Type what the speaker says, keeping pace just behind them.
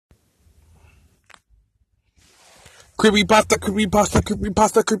Creepypasta, creepypasta,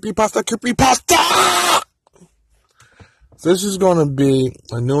 creepypasta, creepypasta, creepypasta! This is gonna be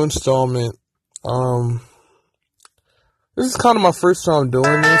a new installment. This is kind of my first time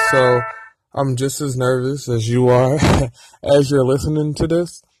doing this, so I'm just as nervous as you are as you're listening to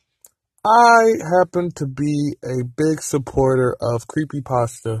this. I happen to be a big supporter of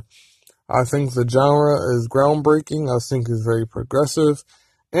creepypasta. I think the genre is groundbreaking. I think it's very progressive.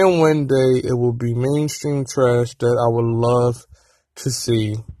 And one day it will be mainstream trash that I would love to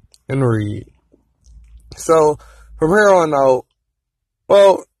see and read. So from here on out,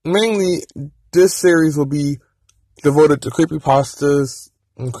 well, mainly this series will be devoted to creepypastas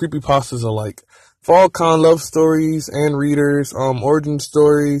and creepypastas alike. For all kind of love stories and readers, origin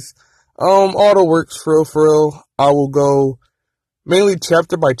stories, all the works for real. I will go mainly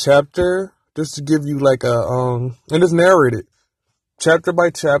chapter by chapter, just to give you like and just narrate it. Chapter by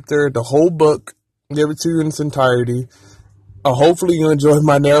chapter, the whole book, give it to you in its entirety. Hopefully you enjoy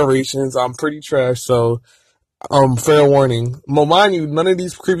my narrations. I'm pretty trash, so fair warning. Mind you, none of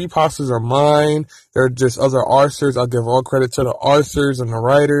these creepypastas are mine. They're just other authors. I'll give all credit to the authors and the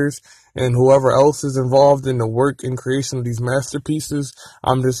writers and whoever else is involved in the work and creation of these masterpieces.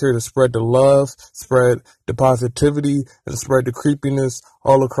 I'm just here to spread the love, spread the positivity, and spread the creepiness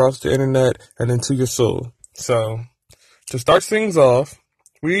all across the internet and into your soul. So, to start things off,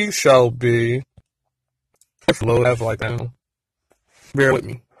 we shall be... Bear with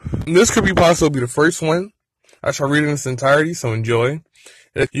me. This creepypasta will be the first one. I shall read it in its entirety, so enjoy.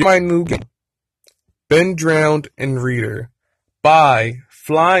 You my new game. Been Drowned in Reader by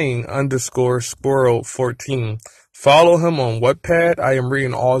Flying_Squirrel14. Follow him on Wattpad. I am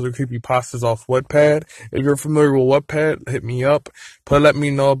reading all the creepypastas off Wattpad. If you're familiar with Wattpad, hit me up. Let me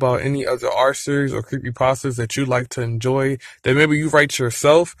know about any other authors or creepypastas that you'd like to enjoy that maybe you write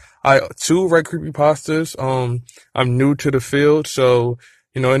yourself. I too write creepypastas. I'm new to the field, so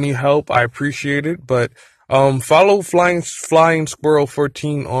any help I appreciate it. But follow Flying Squirrel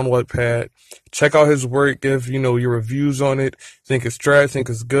 14 on Wattpad. Check out his work. Give your reviews on it. Think it's trash. Think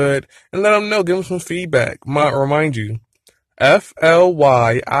it's good, and let him know. Give him some feedback. Remind you,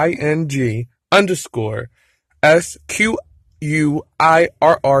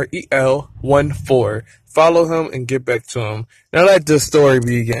 FLYING_SQUIRREL14. Follow him and get back to him. Now let the story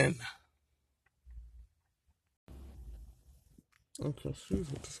begin. Okay,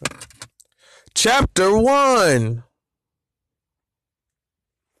 Chapter 1.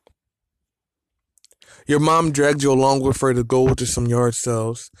 Your mom dragged you along with her to go to some yard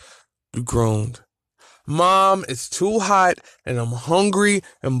sales. You groaned. Mom, it's too hot, and I'm hungry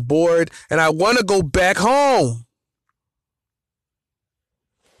and bored, and I want to go back home.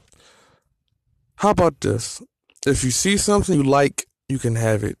 How about this? If you see something you like, you can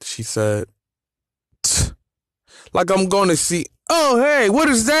have it, she said. Like I'm going to see... Oh, hey, what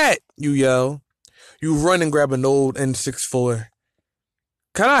is that? You yell. You run and grab an old N64.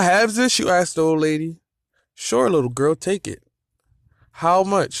 Can I have this? You asked the old lady. Sure, little girl, take it. How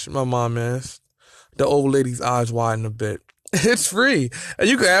much? My mom asked. The old lady's eyes widened a bit. It's free, and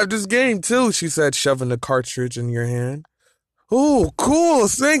you can have this game too, she said, shoving the cartridge in your hand. Oh, cool,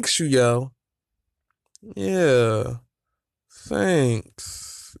 thanks, you yell. Yeah,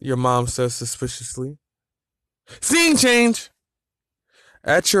 thanks, your mom says suspiciously. Scene change.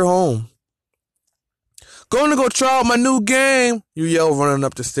 At your home. Going to go try out my new game, you yell, running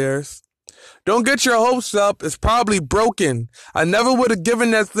up the stairs. Don't get your hopes up. It's probably broken. I never would have given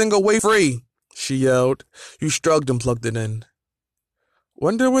that thing away free, she yelled. You shrugged and plugged it in.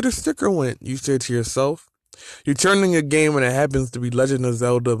 Wonder where the sticker went, you said to yourself. You turn on your game and it happens to be Legend of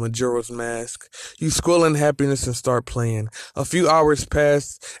Zelda Majora's Mask. You squeal in happiness and start playing. A few hours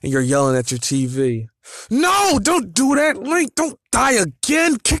pass and you're yelling at your TV. No, don't do that, Link. Don't die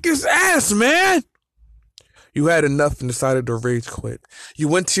again. Kick his ass, man. You had enough and decided to rage quit. You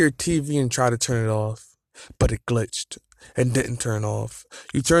went to your TV and tried to turn it off, but it glitched and didn't turn off.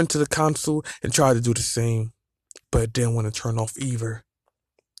 You turned to the console and tried to do the same, but it didn't want to turn off either.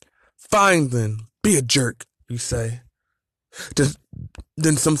 Fine then, be a jerk, you say.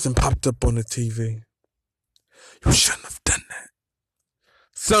 Then something popped up on the TV. You shouldn't have done that.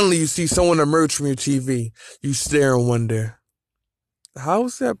 Suddenly you see someone emerge from your TV. You stare and wonder, how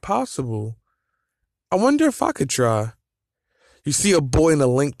is that possible? I wonder if I could try. You see a boy in a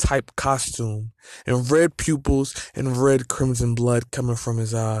Link-type costume, and red pupils and red crimson blood coming from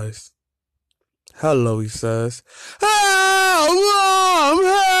his eyes. Hello, he says. Help! Mom,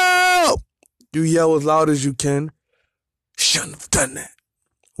 help! You yell as loud as you can. Shouldn't have done that.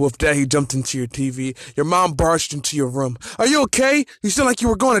 With that, he jumped into your TV. Your mom barged into your room. Are you okay? You sound like you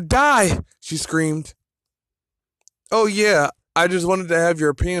were going to die, she screamed. Oh, yeah, I just wanted to have your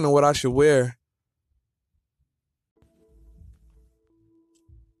opinion on what I should wear.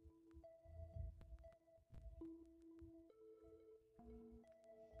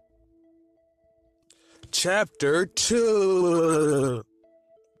 Chapter 2.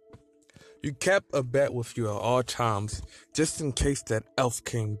 You kept a bat with you at all times, just in case that elf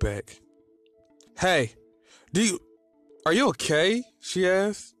came back. Hey, do you. Are you okay? She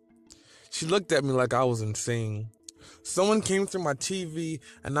asked. She looked at me like I was insane. Someone came through my TV,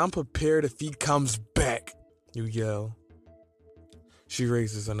 and I'm prepared if he comes back, you yell. She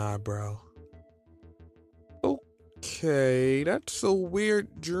raises an eyebrow. Okay, that's a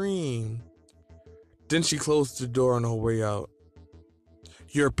weird dream. Then she closed the door on her way out.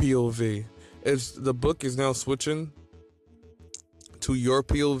 Your POV. The book is now switching to your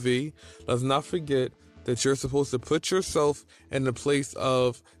POV. Let's not forget that you're supposed to put yourself in the place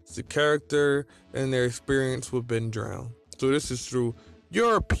of the character and their experience with Ben Drown. So this is through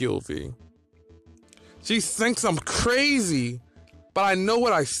your POV. She thinks I'm crazy, but I know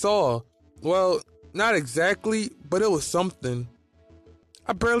what I saw. Well, not exactly, but it was something.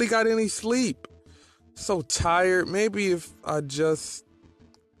 I barely got any sleep. So tired. Maybe if I just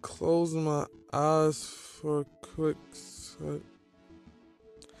close my eyes for a quick sec.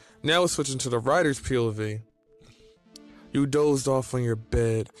 Now we're switching to the writer's POV. You dozed off on your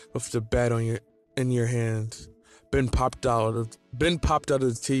bed with the bat in your hands. Ben popped out of the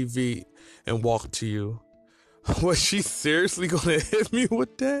TV and walked to you. Was she seriously gonna hit me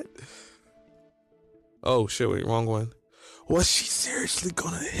with that? Oh shit, wait, wrong one. Was she seriously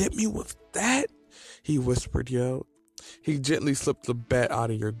gonna hit me with that? He whispered, yo. He gently slipped the bat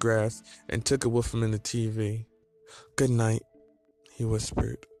out of your grasp and took it with him in the TV. Good night, he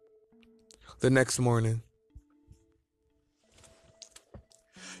whispered. The next morning,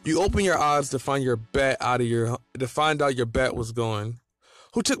 you open your eyes to find out your bat was gone.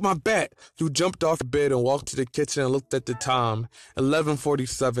 Who took my bat? You jumped off the bed and walked to the kitchen and looked at the time,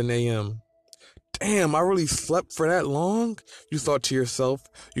 11:47 a.m. Damn, I really slept for that long? You thought to yourself.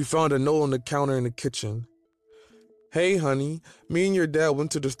 You found a note on the counter in the kitchen. Hey, honey, me and your dad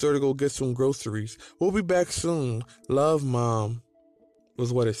went to the store to go get some groceries. We'll be back soon. Love, Mom,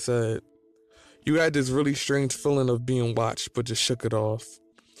 was what it said. You had this really strange feeling of being watched, but just shook it off.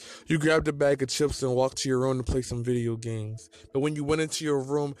 You grabbed a bag of chips and walked to your room to play some video games. But when you went into your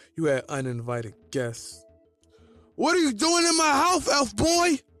room, you had uninvited guests. What are you doing in my house, elf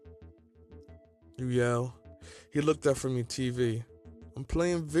boy? You yell. He looked up from your TV. I'm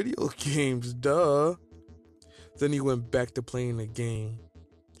playing video games, duh. Then he went back to playing the game.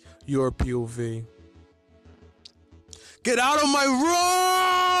 Your POV. Get out of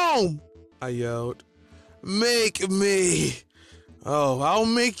my room! I yelled. Make me. Oh, I'll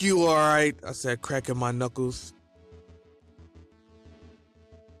make you alright, I said, cracking my knuckles.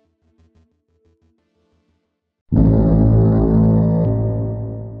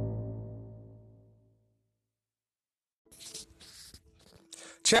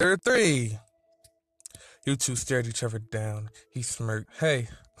 Chapter 3. You two stared each other down. He smirked. Hey,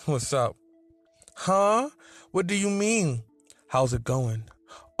 what's up? Huh? What do you mean? How's it going?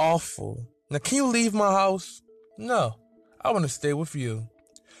 Awful. Now can you leave my house? No, I want to stay with you.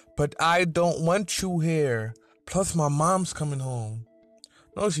 But I don't want you here. Plus my mom's coming home.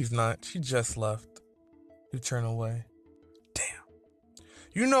 No, she's not. She just left. You turn away. Damn.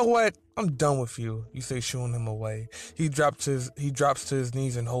 You know what? I'm done with you, you say, shooing him away. He drops to his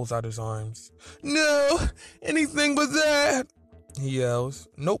knees and holds out his arms. No, anything but that, he yells.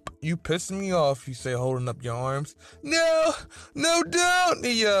 Nope, you pissed me off, you say, holding up your arms. No, don't,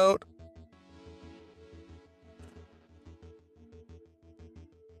 he yelled.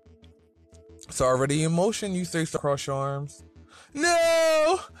 It's already in motion, you say, across your arms.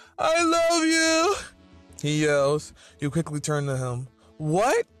 No, I love you, he yells. You quickly turn to him.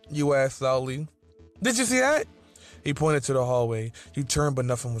 What? You asked loudly. Did you see that? He pointed to the hallway. You turned, but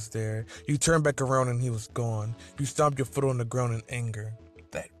nothing was there. You turned back around and he was gone. You stomped your foot on the ground in anger.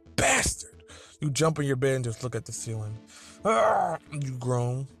 That bastard! You jump in your bed and just look at the ceiling. Arrgh! You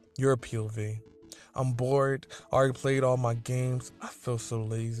groan. You're a POV. I'm bored. I already played all my games. I feel so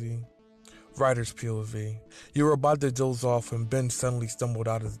lazy. Writer's POV. You were about to doze off when Ben suddenly stumbled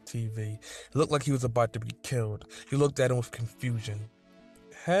out of the TV. It looked like he was about to be killed. You looked at him with confusion.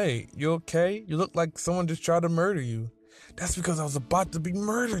 Hey, you okay? You look like someone just tried to murder you. That's because I was about to be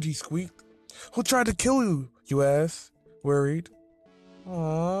murdered, he squeaked. Who tried to kill you? You asked, worried.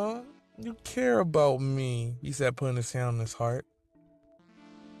 Aw, you care about me, he said, putting his hand on his heart.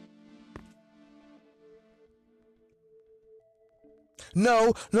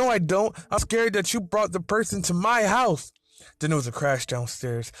 No, I don't. I'm scared that you brought the person to my house. Then there was a crash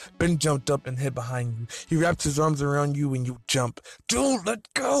downstairs. Ben jumped up and hid behind you. He wrapped his arms around you and you jump. Dude,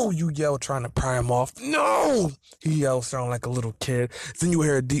 let go, you yell, trying to pry him off. No, he yelled, sounding like a little kid. Then you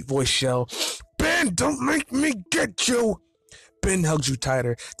hear a deep voice yell, Ben, don't make me get you. Ben hugs you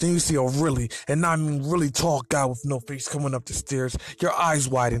tighter. Then you see a really tall guy with no face coming up the stairs. Your eyes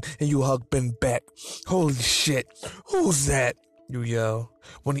widen and you hug Ben back. Holy shit, who's that? You yell.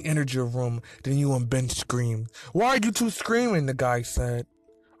 When he entered your room, then you and Ben scream. Why are you two screaming? The guy said.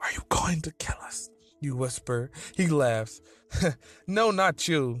 Are you going to kill us? You whisper. He laughs. No, not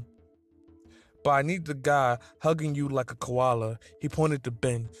you. But I need the guy hugging you like a koala. He pointed to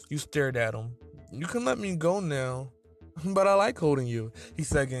Ben. You stared at him. You can let me go now. But I like holding you, he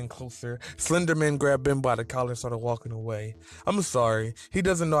said, getting closer. Slenderman grabbed Ben by the collar and started walking away. I'm sorry. He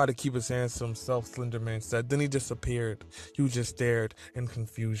doesn't know how to keep his hands to himself, Slenderman said. Then he disappeared. You just stared in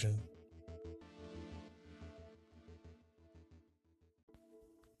confusion.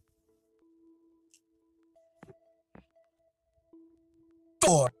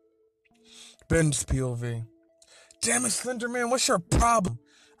 Four. Ben's POV. Damn it, Slenderman, what's your problem?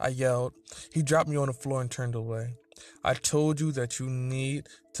 I yelled. He dropped me on the floor and turned away. I told you that you need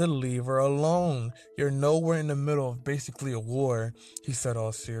to leave her alone. You're nowhere in the middle of basically a war, he said,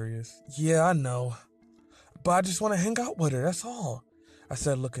 all serious. Yeah, I know. But I just want to hang out with her, that's all, I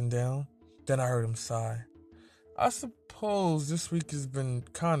said, looking down. Then I heard him sigh. I suppose this week has been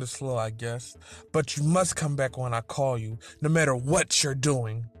kind of slow, I guess. But you must come back when I call you, no matter what you're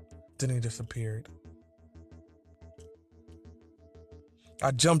doing. Then he disappeared. I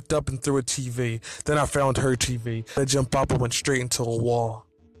jumped up and threw a TV. Then I found her TV. I jumped up and went straight into a wall.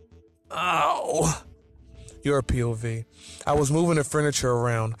 Ow! Your POV. I was moving the furniture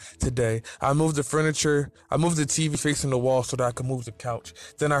around today. I moved the TV facing the wall so that I could move the couch.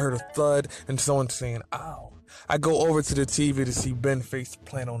 Then I heard a thud and someone saying, ow. I go over to the TV to see Ben face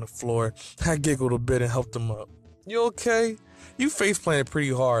plant on the floor. I giggled a bit and helped him up. You okay? You face planted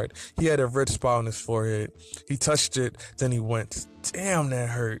pretty hard. He had a red spot on his forehead. He touched it, then he went. Damn, that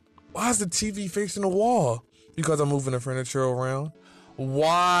hurt. Why is the TV facing the wall? Because I'm moving the furniture around.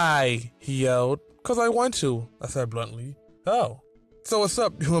 Why? He yelled. Because I want to, I said bluntly. Oh. So what's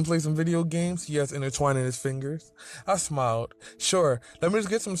up? You want to play some video games? He asked, intertwining his fingers. I smiled. Sure, let me just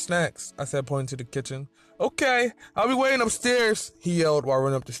get some snacks, I said, pointing to the kitchen. Okay, I'll be waiting upstairs, he yelled while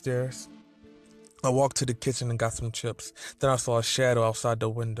running up the stairs. I walked to the kitchen and got some chips. Then I saw a shadow outside the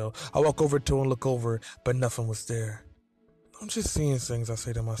window. I walked over to it and looked over, but nothing was there. I'm just seeing things, I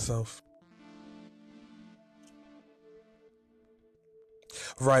say to myself.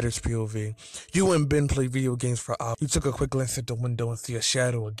 Writer's POV. You and Ben play video games for hours. You took a quick glance at the window and see a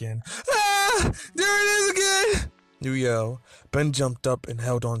shadow again. Ah! There it is again! You yell. Ben jumped up and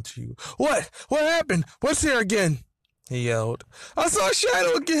held on to you. What? What happened? What's here again? He yelled. I saw a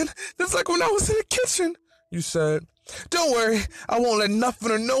shadow again, just like when I was in the kitchen, you said. Don't worry, I won't let nothing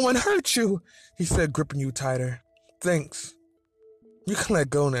or no one hurt you, he said, gripping you tighter. Thanks. You can let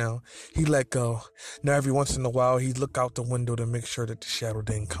go now. He let go. Now every once in a while, he'd look out the window to make sure that the shadow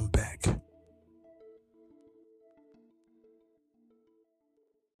didn't come back.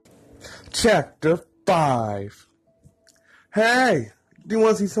 Chapter 5. Hey, do you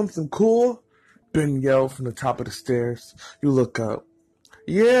want to see something cool? Ben yelled from the top of the stairs. You look up.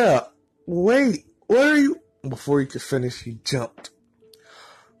 Yeah, wait, what are you? Before he could finish, he jumped.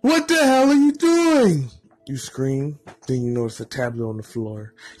 What the hell are you doing? You scream. Then you notice a tablet on the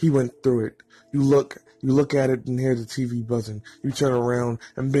floor. He went through it. You look at it and hear the TV buzzing. You turn around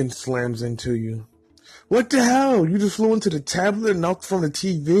and Ben slams into you. What the hell? You just flew into the tablet and out from the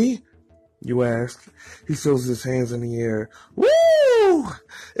TV? You ask. He throws his hands in the air. Woo!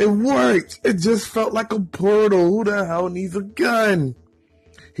 It worked! It just felt like a portal. Who the hell needs a gun?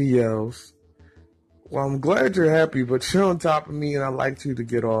 He yells. Well, I'm glad you're happy, but you're on top of me and I'd like you to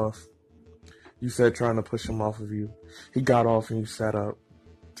get off. You said, trying to push him off of you. He got off and you sat up.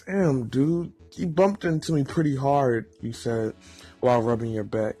 Damn, dude. You bumped into me pretty hard, you said, while rubbing your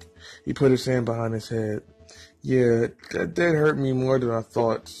back. He put his hand behind his head. Yeah, that did hurt me more than I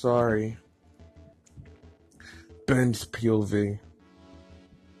thought. Sorry. Ben's POV.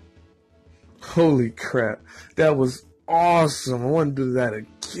 Holy crap. That was awesome. I want to do that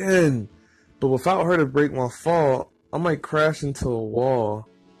again. But without her to break my fall, I might crash into a wall.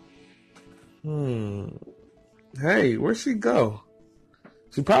 Hey, where'd she go?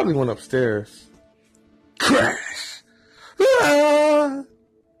 She probably went upstairs. Crash! Ah!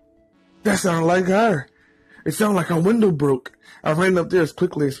 That sounded like her. It sounded like a window broke. I ran up there as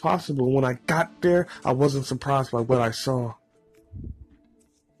quickly as possible. When I got there, I wasn't surprised by what I saw.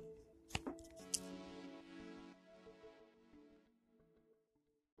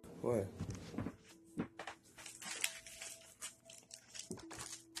 What?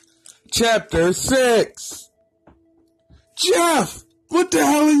 Chapter 6. Jeff, what the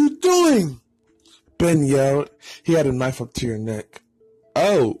hell are you doing? Ben yelled. He had a knife up to your neck.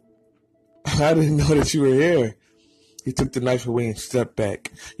 Oh, I didn't know that you were here. He took the knife away and stepped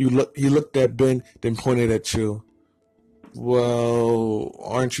back. He looked at Ben, then pointed at you. Well,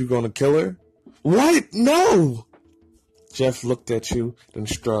 aren't you going to kill her? What? No! Jeff looked at you, then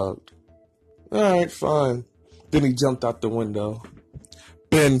shrugged. All right, fine. Then he jumped out the window.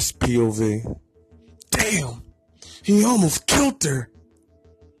 Ben's POV. Damn, he almost killed her.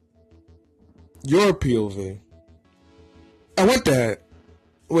 Your POV. I want that.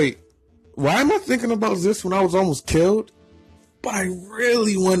 Wait, why am I thinking about this when I was almost killed? But I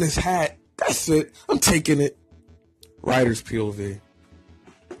really want his hat. That's it. I'm taking it. Ryder's POV.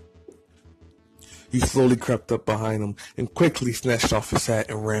 You slowly crept up behind him and quickly snatched off his hat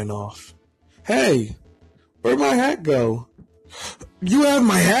and ran off. Hey, where'd my hat go? You have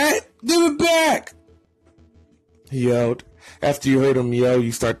my hat? Give it back! He yelled. After you heard him yell,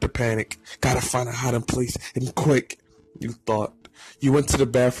 you start to panic. Gotta find a hiding place, and quick, you thought. You went to the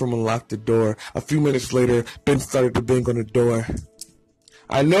bathroom and locked the door. A few minutes later, Ben started to bang on the door.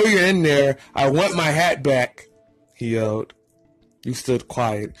 I know you're in there. I want my hat back, he yelled. You stood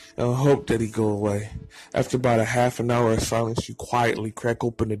quiet and hoped that he'd go away. After about a half an hour of silence, you quietly crack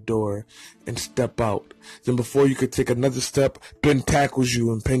open the door and step out. Then before you could take another step, Ben tackles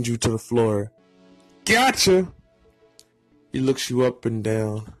you and pins you to the floor. Gotcha! He looks you up and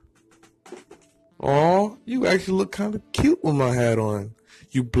down. Aw, you actually look kind of cute with my hat on.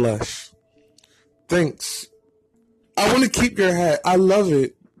 You blush. Thanks. I want to keep your hat. I love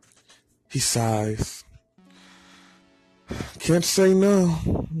it. He sighs. Can't say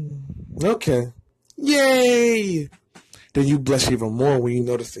no. Okay. Yay! Then you blush even more when you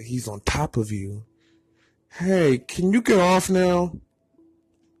notice that he's on top of you. Hey, can you get off now?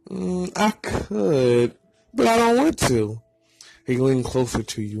 I could, but I don't want to. He leaned closer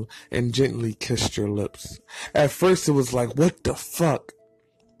to you and gently kissed your lips. At first it was like, what the fuck?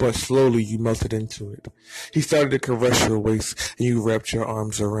 But slowly you melted into it. He started to caress your waist and you wrapped your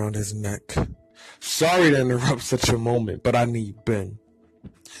arms around his neck. Sorry to interrupt such a moment, but I need Ben.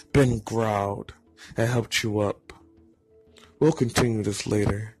 Ben growled and helped you up. We'll continue this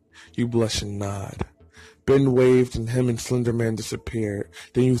later. You blush and nod. Ben waved and him and Slenderman disappeared.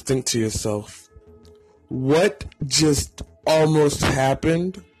 Then you think to yourself, what just almost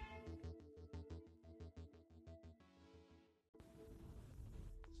happened?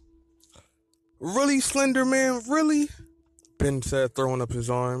 Really, Slenderman, really? Ben said, throwing up his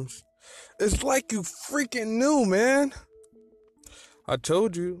arms. It's like you freaking knew, man. I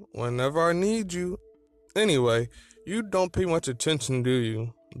told you, whenever I need you. Anyway, you don't pay much attention, do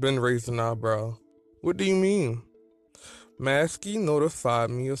you? Ben raised an eyebrow. What do you mean? Masky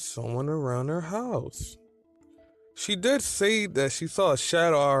notified me of someone around her house. She did say that she saw a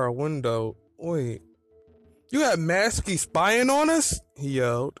shadow out our window. Wait, you had Masky spying on us? He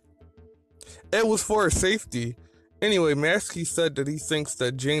yelled. It was for her safety. Anyway, Masky said that he thinks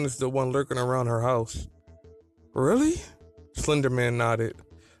that Jane is the one lurking around her house. Really? Slenderman nodded.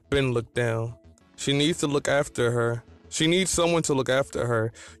 Ben looked down. She needs to look after her. She needs someone to look after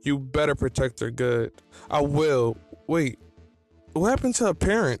her. You better protect her good. I will. Wait, what happened to her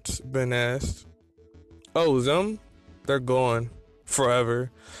parents? Ben asked. Oh, them? They're gone.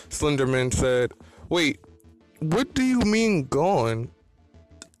 Forever. Slenderman said. Wait, what do you mean gone?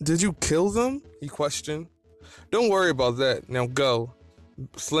 Did you kill them? He questioned. Don't worry about that. Now go.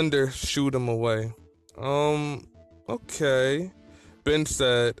 Slender shooed him away. Okay. Ben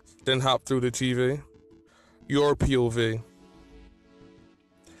said, then hopped through the TV. Your POV.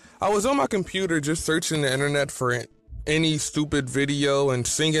 I was on my computer just searching the internet for any stupid video and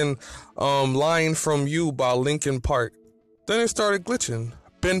singing Line From You by Linkin Park. Then it started glitching.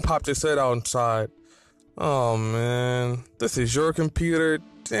 Ben popped his head outside. Oh man, this is your computer?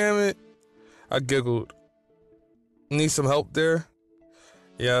 Damn it. I giggled. Need some help there?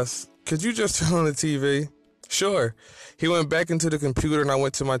 Yes. Could you just turn on the TV? Sure. He went back into the computer and I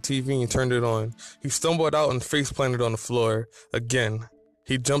went to my TV and turned it on. He stumbled out and face planted on the floor. Again.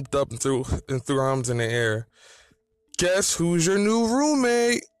 He jumped up and threw arms in the air. Guess who's your new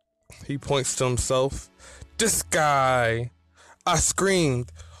roommate? He points to himself. This guy. I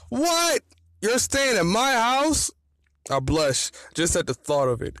screamed. What? You're staying at my house? I blushed just at the thought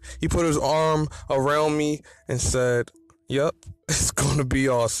of it. He put his arm around me and said, Yep, it's gonna be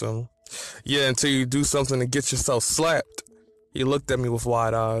awesome. Yeah, until you do something to get yourself slapped. He looked at me with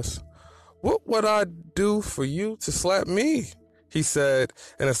wide eyes. What would I do for you to slap me? he said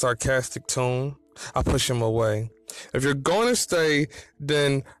in a sarcastic tone. I pushed him away. If you're going to stay,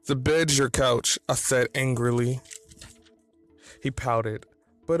 then the bed's your couch, I said angrily. He pouted.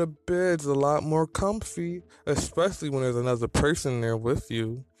 But a bed's a lot more comfy, especially when there's another person there with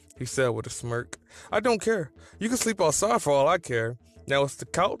you, he said with a smirk. I don't care. You can sleep outside for all I care. Now it's the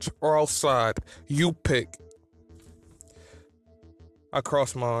couch or outside. You pick. I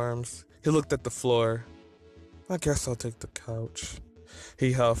crossed my arms. He looked at the floor. I guess I'll take the couch.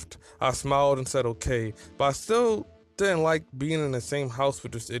 He huffed. I smiled and said okay, but I still didn't like being in the same house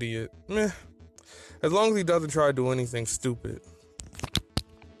with this idiot. Meh. As long as he doesn't try to do anything stupid.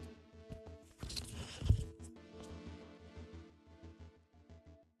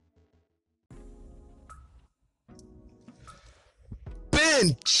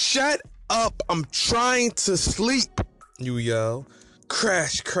 Ben, shut up. I'm trying to sleep, you yell.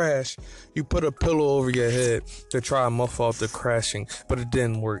 Crash, crash. You put a pillow over your head to try and muff off the crashing, but it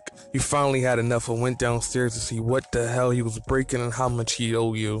didn't work. You finally had enough and went downstairs to see what the hell he was breaking and how much he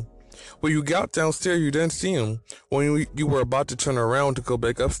owed you. When you got downstairs, you didn't see him. When you were about to turn around to go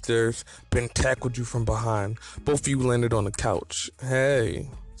back upstairs, Ben tackled you from behind. Both of you landed on the couch. Hey,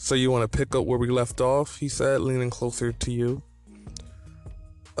 so you want to pick up where we left off? He said, leaning closer to you.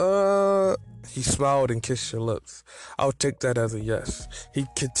 He smiled and kissed your lips. I'll take that as a yes. He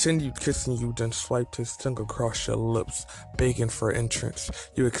continued kissing you, then swiped his tongue across your lips, begging for entrance.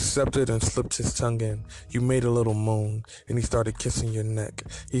 You accepted and slipped his tongue in. You made a little moan, and he started kissing your neck.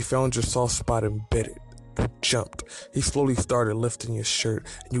 He found your soft spot and bit it. You jumped. He slowly started lifting your shirt,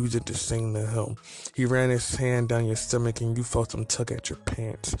 and you did the same to him. He ran his hand down your stomach, and you felt him tug at your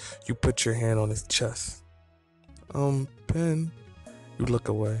pants. You put your hand on his chest. Ben. You look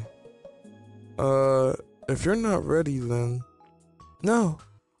away. If you're not ready, then... No.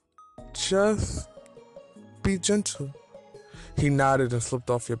 Just... be gentle. He nodded and slipped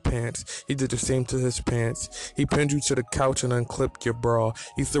off your pants. He did the same to his pants. He pinned you to the couch and unclipped your bra.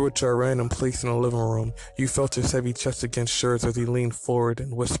 He threw it to a random place in the living room. You felt his heavy chest against yours as he leaned forward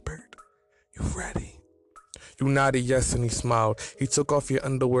and whispered, "You ready?" You nodded yes and he smiled. He took off your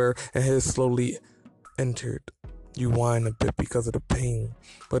underwear and his slowly entered. You whine a bit because of the pain,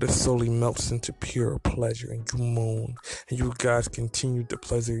 but it slowly melts into pure pleasure, and you moan, and you guys continued to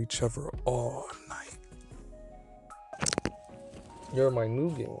pleasure each other all night. You're my new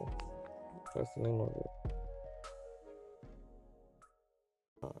game. That's the name of it.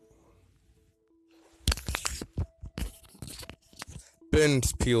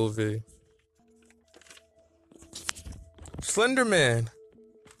 Ben's POV. Slender Man.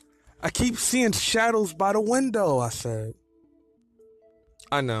 I keep seeing shadows by the window, I said.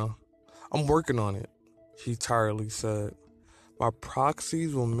 I know. I'm working on it, he tiredly said. My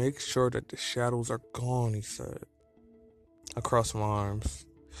proxies will make sure that the shadows are gone, he said. I crossed my arms.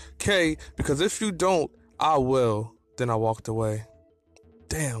 "Okay, because if you don't, I will." Then I walked away.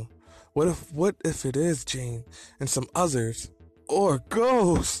 Damn, what if it is Jane and some others? Or a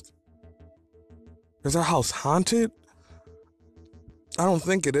ghost? Is our house haunted? I don't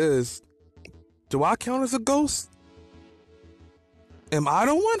think it is. Do I count as a ghost? Am I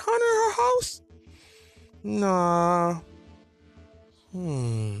the one haunting her house? Nah.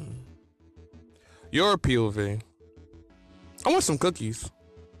 Your POV. I want some cookies.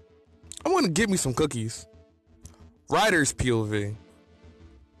 I want to get me some cookies. Ryder's POV.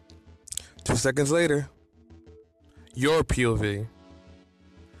 2 seconds later. Your POV.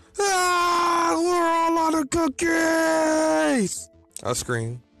 We're all out of cookies! I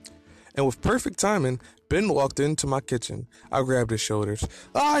screamed. And with perfect timing, Ben walked into my kitchen. I grabbed his shoulders.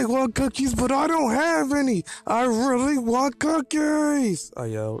 "I want cookies, but I don't have any. I really want cookies," I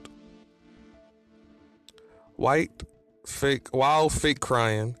yelled. While fake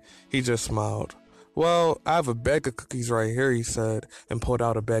crying, he just smiled. "Well, I have a bag of cookies right here," he said, and pulled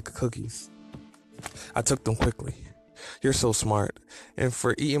out a bag of cookies. I took them quickly. "You're so smart. And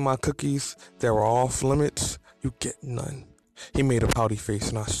for eating my cookies that were off limits, you get none." He made a pouty face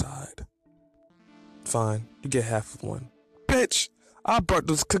and I sighed. "Fine, you get half of one." "Bitch, I bought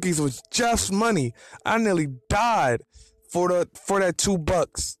those cookies with Jeff's money. I nearly died for that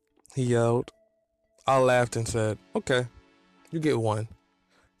 $2, he yelled. I laughed and said, "Okay, you get one."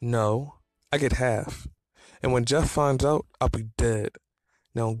 "No, I get half. And when Jeff finds out, I'll be dead.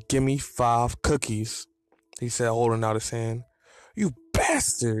 Now give me 5 cookies," he said, holding out his hand. "You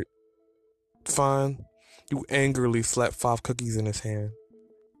bastard." "Fine." You angrily slapped 5 cookies in his hand.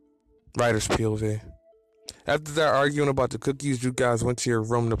 Ryder's POV. After that arguing about the cookies, you guys went to your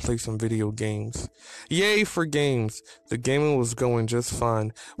room to play some video games. Yay for games! The gaming was going just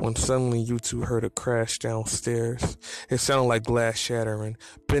fine when suddenly you two heard a crash downstairs. It sounded like glass shattering.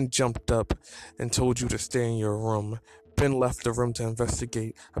 Ben jumped up and told you to stay in your room. Ben left the room to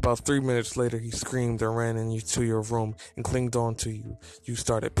investigate. About 3 minutes later, he screamed and ran into your room and clinged on to you. You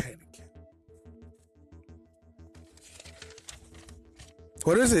started panicking.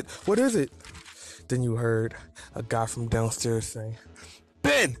 What is it? What is it? Then you heard a guy from downstairs say,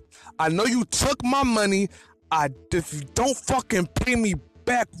 Ben, I know you took my money. If you don't fucking pay me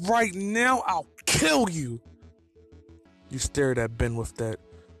back right now, I'll kill you. You stared at Ben with that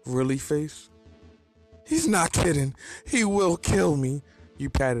really face. He's not kidding. He will kill me. You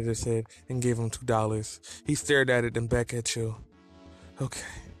patted his head and gave him $2. He stared at it and back at you. Okay.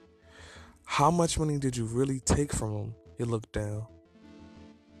 How much money did you really take from him? You looked down.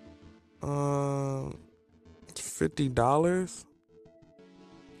 $50?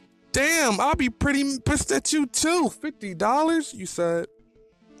 Damn, I'll be pretty pissed at you too. $50, you said.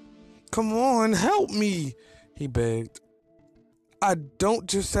 Come on, help me, he begged. I don't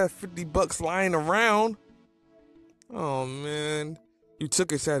just have $50 lying around. Oh man. You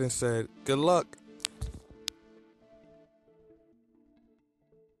took his hat and said, good luck.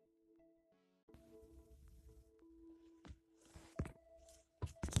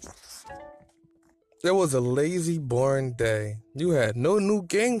 It was a lazy, boring day. You had no new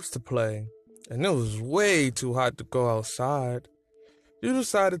games to play, and it was way too hot to go outside. You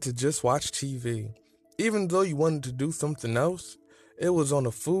decided to just watch TV. Even though you wanted to do something else, it was on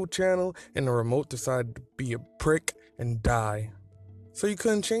the food channel, and the remote decided to be a prick and die. So you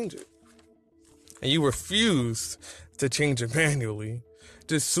couldn't change it. And you refused to change it manually.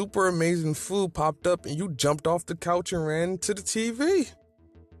 This super amazing food popped up, and you jumped off the couch and ran to the TV.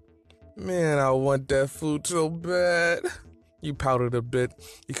 Man, I want that food so bad. You pouted a bit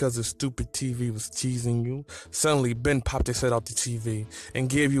because the stupid TV was teasing you. Suddenly, Ben popped his head out the TV and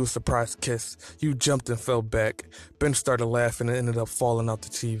gave you a surprise kiss. You jumped and fell back. Ben started laughing and ended up falling out the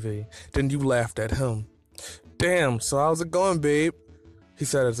TV. Then you laughed at him. Damn, so how's it going, babe? He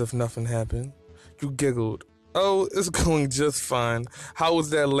said as if nothing happened. You giggled. Oh, it's going just fine. How was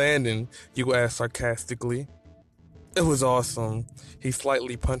that landing? You asked sarcastically. It was awesome. You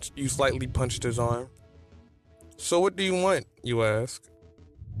slightly punched his arm. So what do you want? You ask.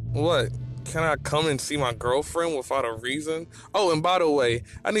 What? Can I come and see my girlfriend without a reason? Oh, and by the way,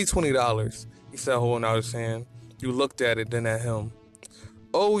 I need $20. He said, holding out his hand. You looked at it, then at him.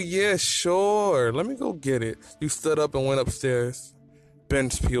 Oh yeah, sure. Let me go get it. You stood up and went upstairs.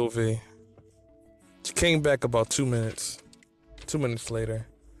 Ben's POV. She came back about 2 minutes. 2 minutes later,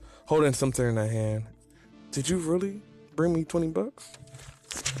 holding something in her hand. Did you really bring me $20?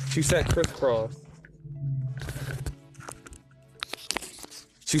 She sat crisscross.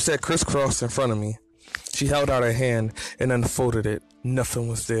 She sat crisscross in front of me. She held out her hand and unfolded it. Nothing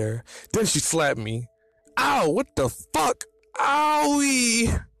was there. Then she slapped me. Ow, what the fuck?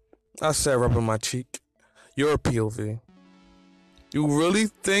 Owie! I said, rubbing my cheek. You're a POV. You really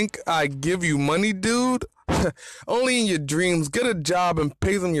think I give you money, dude? Only in your dreams. Get a job and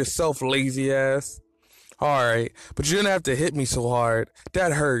pay them yourself, lazy ass. Alright, but you didn't have to hit me so hard.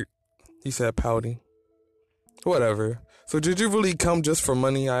 That hurt, he said, pouting. Whatever. So did you really come just for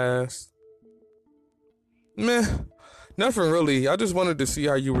money, I asked. Meh, nothing really. I just wanted to see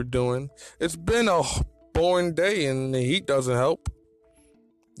how you were doing. It's been a boring day and the heat doesn't help.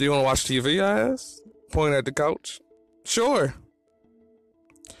 Do you want to watch TV, I asked, pointing at the couch. Sure.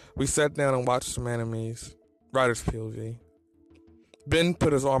 We sat down and watched some animes. Writer's POV. Ben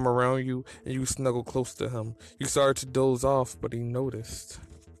put his arm around you and you snuggled close to him. You started to doze off, but he noticed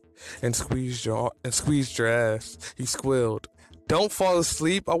and squeezed your ass. He squealed. Don't fall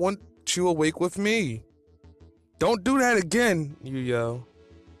asleep. I want you awake with me. Don't do that again, you yell.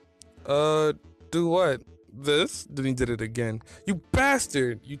 Do what? This? Then he did it again. You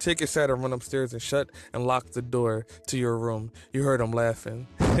bastard! You take his hat and run upstairs and shut and lock the door to your room. You heard him laughing.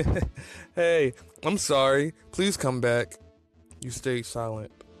 Hey, I'm sorry. Please come back. You stayed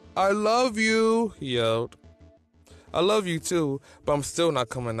silent. I love you, he yelled. I love you too, but I'm still not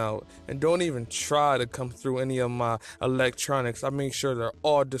coming out. And don't even try to come through any of my electronics. I make sure they're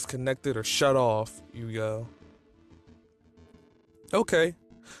all disconnected or shut off, you yell. Okay,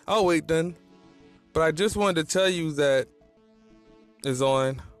 I'll wait then. But I just wanted to tell you that is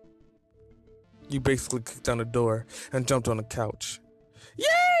on. You basically kicked down the door and jumped on the couch.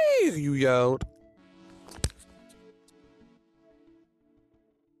 Yay! You yelled.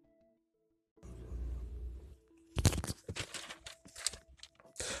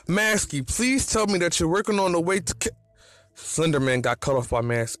 Masky, please tell me that you're working on the way to Slenderman got cut off by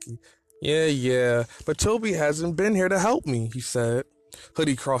Masky. Yeah, but Toby hasn't been here to help me, he said.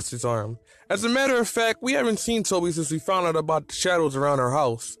 Hoodie crossed his arm. As a matter of fact, we haven't seen Toby since we found out about the shadows around our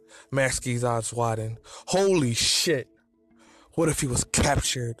house. Masky's eyes widened. Holy shit. What if he was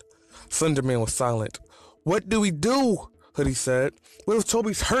captured? Slenderman was silent. What do we do? Hoodie said. What if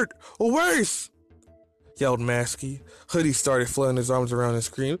Toby's hurt or worse? Yelled Masky. Hoodie started flailing his arms around and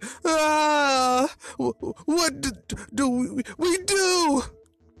screamed, "Ah! What do we do?"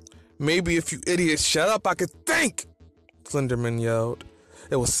 Maybe if you idiots shut up, I could think, Slenderman yelled.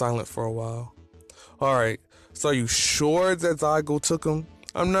 It was silent for a while. Alright, so are you sure that Zygo took him?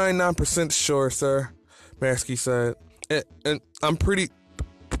 I'm 99% sure, sir, Masky said. And I'm pretty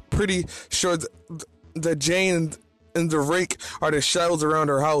sure that Jane and the rake are the shadows around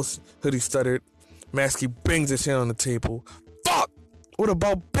her house, Hoodie stuttered. Masky bangs his hand on the table. Fuck! What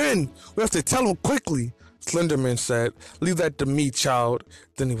about Ben? We have to tell him quickly, Slenderman said. Leave that to me, child.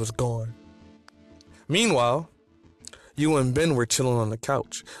 Then he was gone. Meanwhile, you and Ben were chilling on the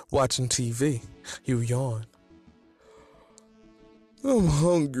couch, watching TV. You yawned. I'm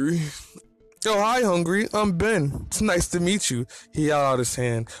hungry. Oh, hi, Hungry. I'm Ben. It's nice to meet you. He held out his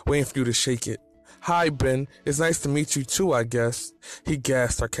hand, waiting for you to shake it. Hi, Ben. It's nice to meet you too, I guess. He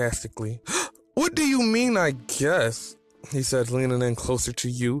gasped sarcastically. What do you mean, I guess? He said, leaning in closer to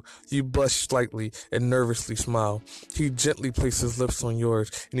you. You blushed slightly and nervously smiled. He gently placed his lips on yours,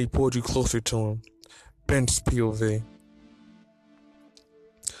 and he pulled you closer to him. Ben's POV.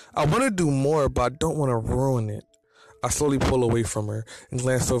 I want to do more, but I don't want to ruin it. I slowly pulled away from her and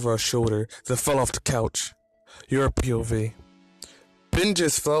glanced over her shoulder, then fell off the couch. Your POV. Ben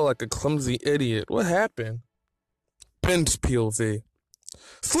just fell like a clumsy idiot. What happened? Ben's POV.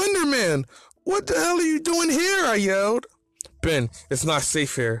 Slenderman! What the hell are you doing here? I yelled. Ben, it's not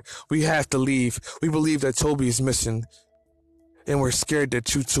safe here. We have to leave. We believe that Toby is missing, and we're scared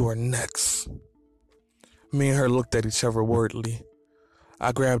that you two are next. Me and her looked at each other worriedly.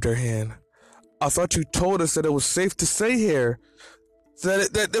 I grabbed her hand. I thought you told us that it was safe to stay here.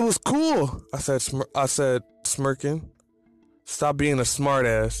 That it was cool, I said, smirking. Stop being a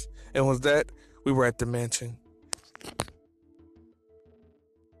smartass. And with that, we were at the mansion.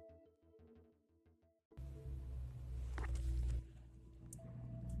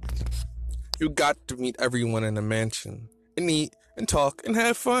 You got to meet everyone in the mansion and eat and talk and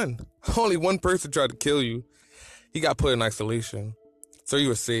have fun. Only one person tried to kill you. He got put in isolation, so you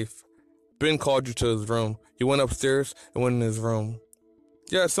were safe. Ben called you to his room. You went upstairs and went in his room.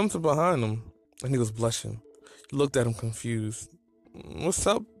 Yeah, something behind him, and he was blushing. You looked at him confused. What's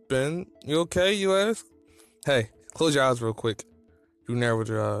up, Ben? You okay, you asked? Hey, close your eyes real quick. You narrowed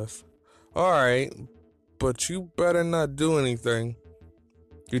your eyes. Alright, but you better not do anything.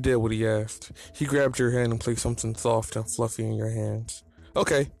 You did what he asked. He grabbed your hand and placed something soft and fluffy in your hands.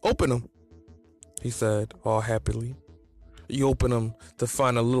 Okay, open them, he said, all happily. You opened them to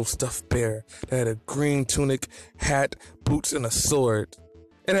find a little stuffed bear that had a green tunic, hat, boots, and a sword.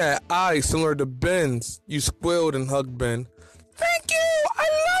 It had eyes similar to Ben's. You squealed and hugged Ben. Thank you! I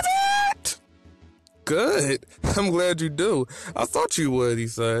love it! Good. I'm glad you do. I thought you would, he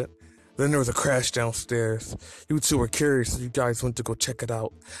said. Then there was a crash downstairs. You two were curious, so you guys went to go check it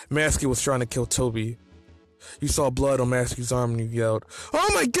out. Masky was trying to kill Toby. You saw blood on Masky's arm and you yelled,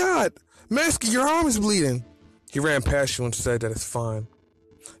 "Oh my God! Masky, your arm is bleeding!" He ran past you and said that it's fine.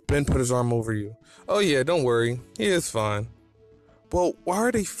 Ben put his arm over you. Oh yeah, don't worry. He is fine. Well, why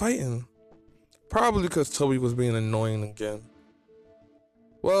are they fighting? Probably because Toby was being annoying again.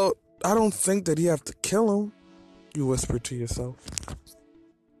 Well, I don't think that he have to kill him, you whispered to yourself.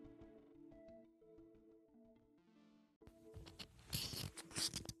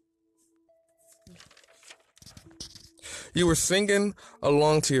 You were singing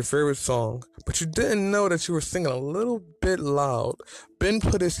along to your favorite song, but you didn't know that you were singing a little bit loud. Ben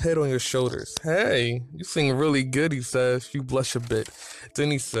put his head on your shoulders. Hey, you sing really good, he says. You blush a bit. Then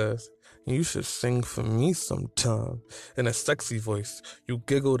he says, you should sing for me sometime. In a sexy voice, you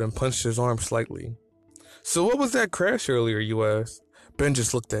giggled and punched his arm slightly. So what was that crash earlier, you asked? Ben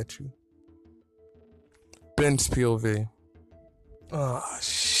just looked at you. Ben's POV. Ah,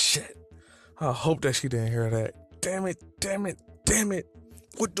 shit. I hope that she didn't hear that. Damn it.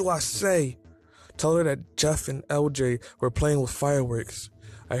 What do I say? Tell her that Jeff and LJ were playing with fireworks,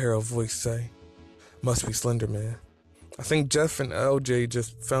 I hear a voice say. Must be Slenderman. I think Jeff and LJ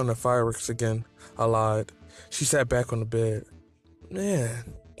just found the fireworks again, I lied. She sat back on the bed.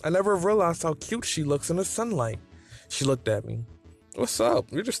 Man, I never realized how cute she looks in the sunlight. She looked at me. What's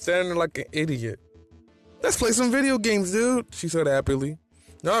up? You're just standing there like an idiot. Let's play some video games, dude, she said happily.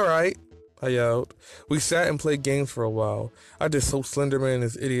 All right, I yelled. We sat and played games for a while. I just hope Slenderman and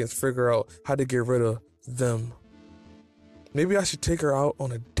his idiots figure out how to get rid of them. Maybe I should take her out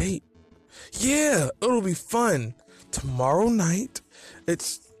on a date. Yeah, it'll be fun. Tomorrow night,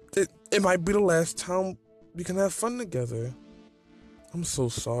 it might be the last time we can have fun together. I'm so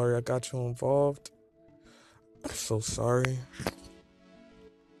sorry I got you involved. I'm so sorry.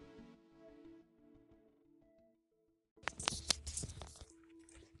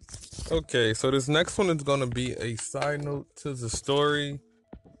 Okay, so this next one is gonna be a side note to the story,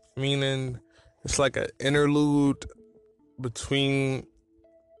 meaning it's like an interlude between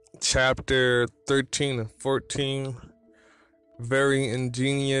chapter 13 and 14. Very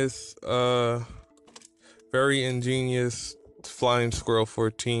ingenious flying squirrel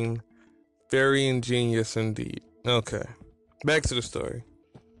 14. Very ingenious indeed. Okay. Back to the story.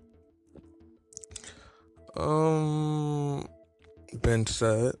 Ben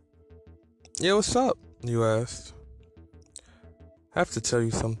said, "Yeah, what's up?" You asked. "I have to tell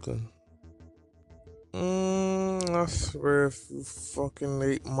you something." I swear if you fucking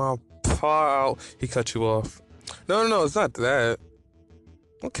ate my paw out. He cut you off. No, it's not that.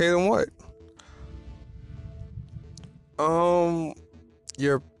 Okay, then what?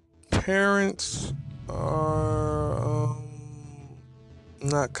 Your parents are,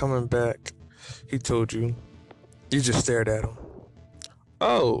 not coming back. He told you. You just stared at him.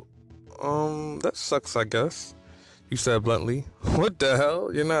 Oh, that sucks, I guess. You said bluntly. What the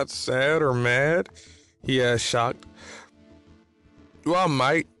hell? You're not sad or mad? He asked, shocked. Well, I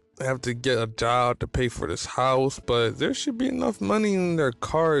might have to get a job to pay for this house, but there should be enough money in their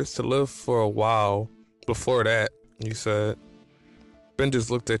cards to live for a while before that, you said. Ben just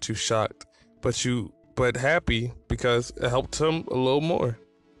looked at you shocked, but happy because it helped him a little more.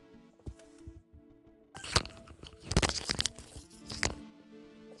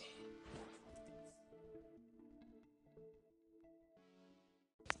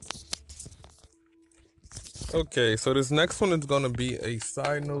 Okay, so this next one is gonna be a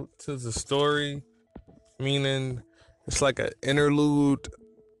side note to the story, meaning it's like an interlude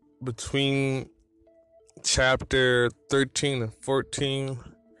between chapter 13 and 14.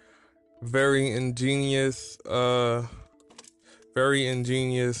 Very ingenious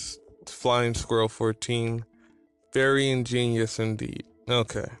flying squirrel 14. Very ingenious indeed.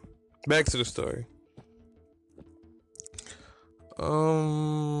 Okay. Back to the story.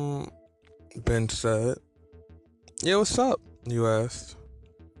 Ben said, "Yeah, what's up?" You asked.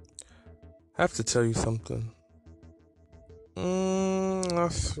 "I have to tell you something." I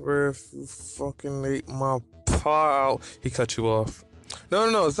swear if you fucking ate my paw out. He cut you off.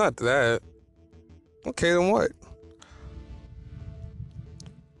 No, it's not that. Okay, then what?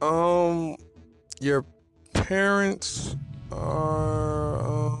 Your parents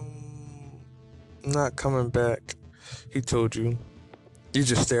are, not coming back. He told you. You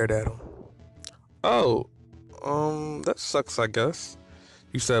just stared at him. Oh, that sucks, I guess.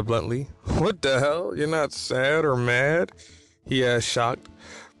 You said bluntly. What the hell? You're not sad or mad? He asked, shocked.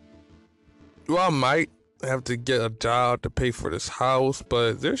 Well, I might have to get a job to pay for this house,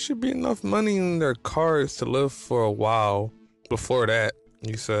 but there should be enough money in their cards to live for a while before that,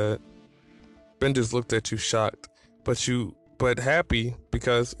 you said. Ben just looked at you shocked, but happy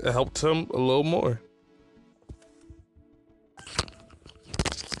because it helped him a little more.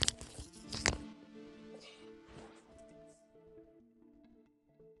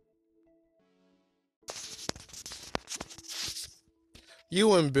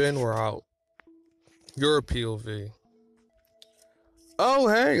 You and Ben were out. Your POV. "Oh,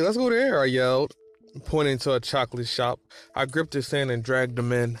 hey, let's go there," I yelled, pointing to a chocolate shop. I gripped his hand and dragged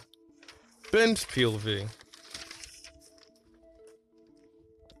him in. Ben's POV.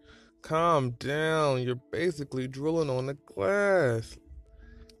 "Calm down, you're basically drooling on the glass.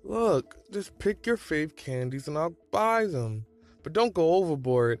 Look, just pick your fave candies and I'll buy them. But don't go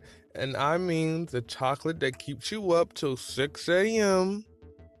overboard, and I mean the chocolate that keeps you up till 6 a.m.,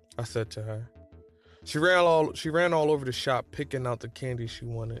 I said to her. She ran all over the shop picking out the candy she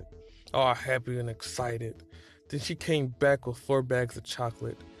wanted, all happy and excited. Then she came back with 4 bags of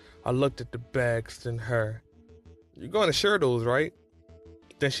chocolate. I looked at the bags, then her. "You're going to share those, right?"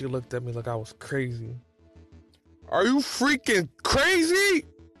 Then she looked at me like I was crazy. "Are you freaking crazy?"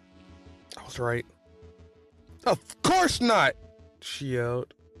 I was right. "Of course not," she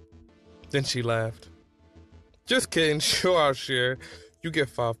yelled. Then she laughed. "Just kidding, sure I'll share. You get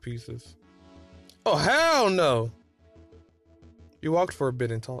 5 pieces. "Oh, hell no!" You walked for a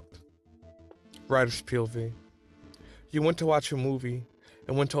bit and talked. Writer's POV. You went to watch a movie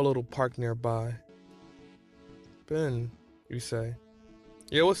and went to a little park nearby. "Ben," you say.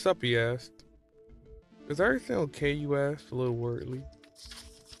 Yeah, what's up, he asked. Is everything okay, you asked, a little worriedly.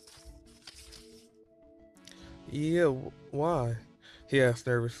 Yeah, why? He asked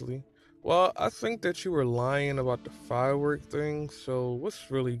nervously. Well, I think that you were lying about the firework thing, so what's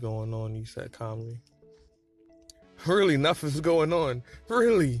really going on? You said calmly. Really, nothing's going on.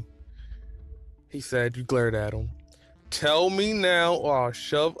 Really? He said. You glared at him. Tell me now, or I'll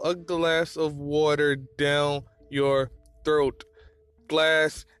shove a glass of water down your throat.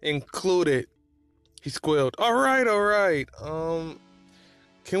 Glass included. He squealed. All right, all right.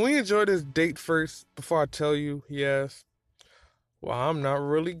 Can we enjoy this date first before I tell you? He asked. Well, I'm not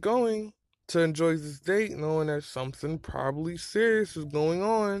really going to enjoy this date knowing that something probably serious is going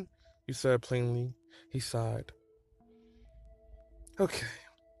on, you said plainly. He sighed. Okay,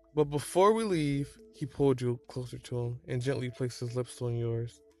 but before we leave, he pulled you closer to him and gently placed his lips on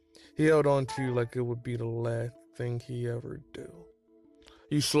yours. He held on to you like it would be the last thing he ever do.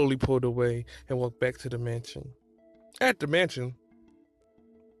 You slowly pulled away and walked back to the mansion. At the mansion,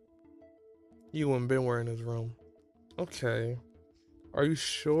 you and Ben were in his room. Okay. Are you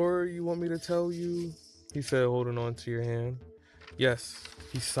sure you want me to tell you? He said, holding on to your hand. Yes,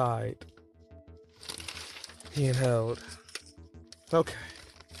 he sighed. He inhaled. Okay.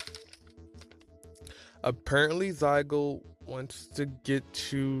 Apparently, Zygo wants to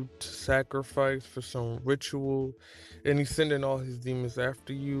get you to sacrifice for some ritual, and he's sending all his demons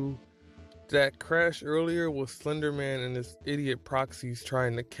after you. That crash earlier was Slenderman and his idiot proxies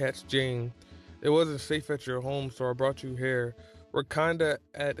trying to catch Jane. It wasn't safe at your home, so I brought you here. We're kinda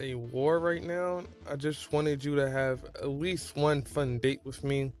at a war right now. I just wanted you to have at least one fun date with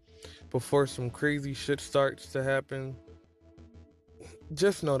me before some crazy shit starts to happen.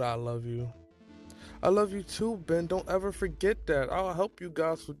 Just know that I love you. I love you too, Ben. Don't ever forget that. I'll help you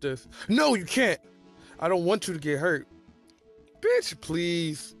guys with this. No, you can't. I don't want you to get hurt. Bitch,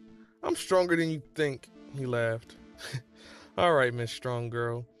 please. I'm stronger than you think, he laughed. All right, Miss Strong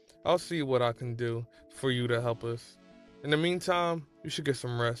Girl. I'll see what I can do for you to help us. In the meantime, you should get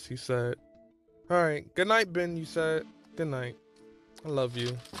some rest, he said. All right. Good night, Ben, you said. Good night. I love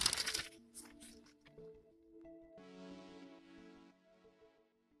you.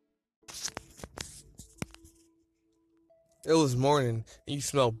 It was morning, and you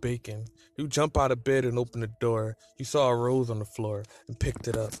smelled bacon. You jumped out of bed and opened the door. You saw a rose on the floor and picked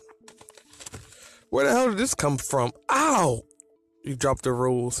it up. Where the hell did this come from? Ow! You dropped the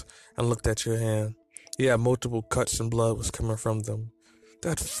rose and looked at your hand. You had multiple cuts and blood was coming from them.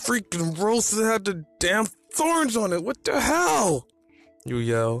 That freaking rose had the damn thorns on it. What the hell? You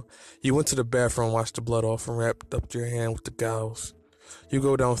yelled. You went to the bathroom, washed the blood off, and wrapped up your hand with the gauze. You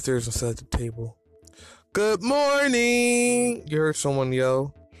go downstairs and sit at the table. Good morning! You heard someone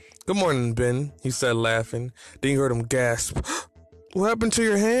yell. Good morning, Ben, he said, laughing. Then you heard him gasp. What happened to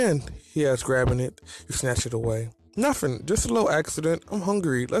your hand? He asked, grabbing it. You snatched it away. Nothing, just a little accident. I'm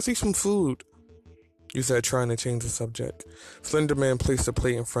hungry. Let's eat some food, you said, trying to change the subject. Slenderman placed a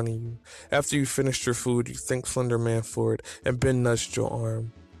plate in front of you. After you finished your food, you thanked Slenderman for it, and Ben nudged your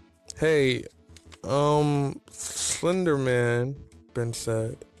arm. Hey, Slenderman, Ben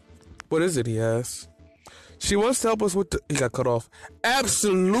said. What is it, he asked. She wants to help us with the... He got cut off.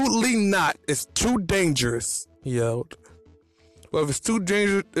 Absolutely not. It's too dangerous, he yelled. Well, if it's too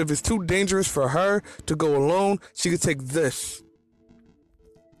dangerous for her to go alone, she could take this.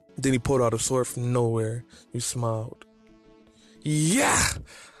 Then he pulled out a sword from nowhere. You smiled. Yeah,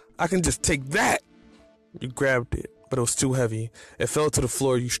 I can just take that. You grabbed it, but it was too heavy. It fell to the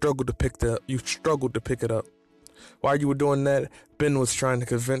floor. You struggled to pick it up. While you were doing that, Ben was trying to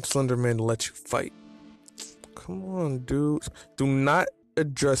convince Slenderman to let you fight. Come on, dude. Do not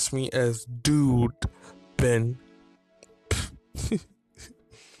address me as dude, Ben.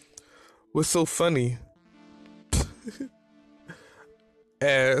 What's so funny?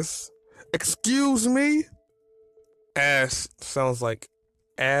 Ass. Excuse me? Ass sounds like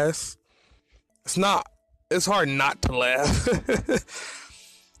ass. It's not. It's hard not to laugh.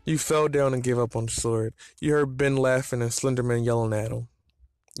 You fell down and gave up on the sword. You heard Ben laughing and Slenderman yelling at him.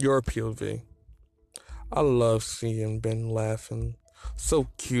 Your POV. I love seeing Ben laughing. So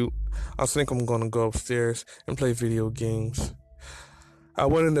cute. I think I'm gonna go upstairs and play video games. I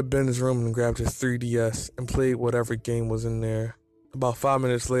went into Ben's room and grabbed his 3DS and played whatever game was in there. About 5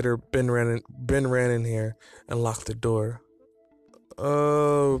 minutes later, Ben ran in here and locked the door.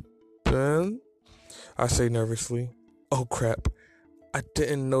 Ben? I say nervously. Oh crap. I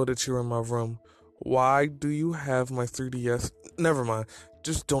didn't know that you were in my room. Why do you have my 3DS? Never mind.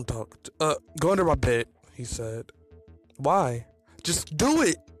 Just don't talk. Go under my bed, he said. Why? Just do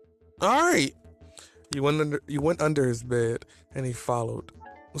it. All right. You went under his bed and he followed.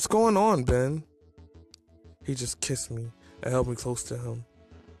 What's going on, Ben? He just kissed me and held me close to him.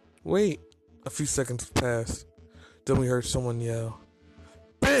 Wait. A few seconds passed. Then we heard someone yell,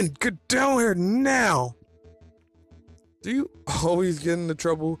 Ben, get down here now! Do you always get into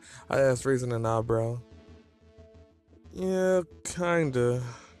trouble? I asked, raising an eyebrow. Yeah, kinda.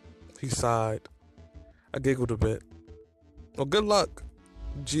 He sighed. I giggled a bit. Well, good luck.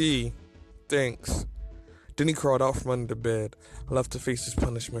 Gee, thanks. Then he crawled out from under the bed. I left to face his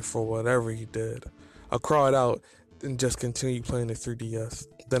punishment for whatever he did. I crawled out and just continued playing the 3DS.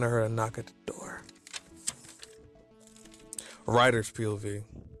 Then I heard a knock at the door. Writer's POV.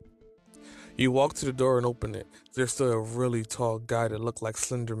 You walk to the door and open it. There's still a really tall guy that looked like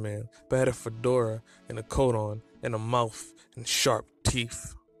Slender Man, but had a fedora and a coat on, and a mouth and sharp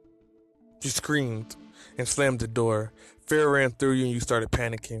teeth. You screamed and slammed the door. Fear ran through you and you started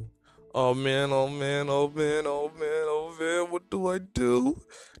panicking. Oh man, oh man, oh man, oh man, oh man, what do I do?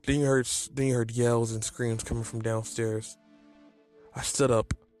 Then you heard yells and screams coming from downstairs. I stood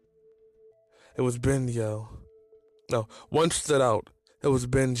up. It was Ben's yell. No, one stood out. It was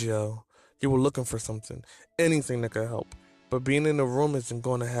Ben's yell. You were looking for something, anything that could help. But being in the room isn't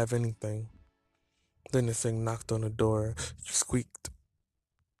going to have anything. Then this thing knocked on the door. You squeaked.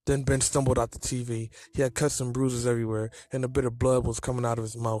 Then Ben stumbled out the TV. He had cuts and bruises everywhere, and a bit of blood was coming out of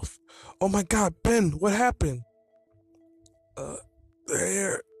his mouth. Oh my God, Ben, what happened? They're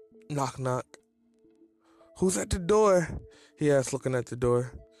here. Knock, knock. Who's at the door? He asked, looking at the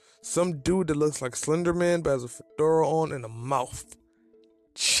door. Some dude that looks like Slender Man but has a fedora on and a mouth.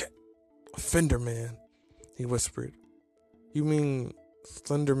 Shit. Fender Man, he whispered. You mean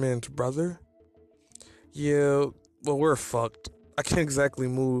Slender Man's brother? Yeah, well, we're fucked. I can't exactly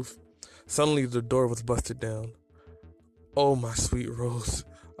move. Suddenly the door was busted down. Oh, my sweet Rose.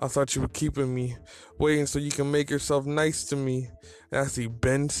 I thought you were keeping me, waiting so you can make yourself nice to me. And I see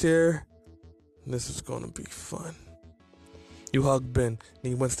Ben's here. This is gonna be fun. You hugged Ben, and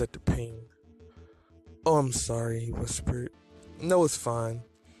he winced at the pain. Oh, I'm sorry, he whispered. No, it's fine.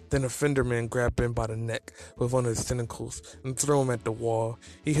 Then a Fender Man grabbed Ben by the neck with one of his tentacles and threw him at the wall.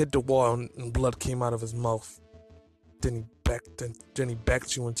 He hit the wall and blood came out of his mouth. Then he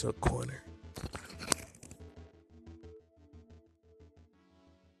backed you into a corner.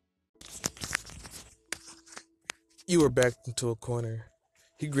 You were backed into a corner.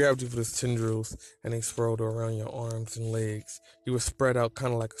 He grabbed you with his tendrils and they swirled around your arms and legs. You were spread out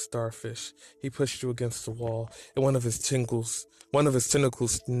kind of like a starfish. He pushed you against the wall, and one of his tentacles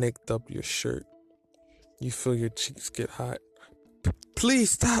snaked up your shirt. You feel your cheeks get hot. Please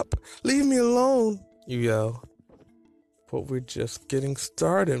stop! Leave me alone! You yell. But we're just getting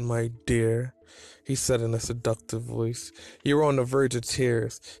started, my dear, he said in a seductive voice. You were on the verge of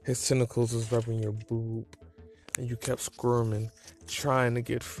tears. His tentacles was rubbing your boob. And you kept squirming, trying to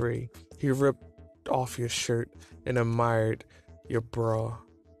get free. He ripped off your shirt and admired your bra.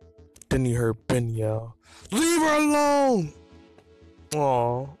 Then you heard Ben yell, Leave her alone!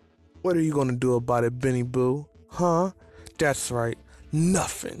 Aw, what are you gonna do about it, Benny Boo? Huh? That's right,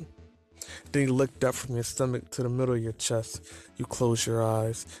 nothing. Then he licked up from your stomach to the middle of your chest. You closed your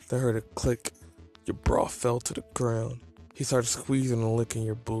eyes. They heard a click. Your bra fell to the ground. He started squeezing and licking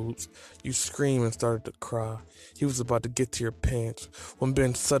your boobs. You screamed and started to cry. He was about to get to your pants when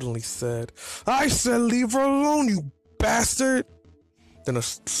Ben suddenly said, I said leave her alone, you bastard! Then a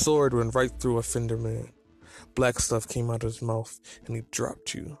sword went right through a Fender Man. Black stuff came out of his mouth and he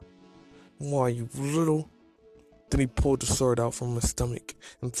dropped you. Why, you little... Then he pulled the sword out from his stomach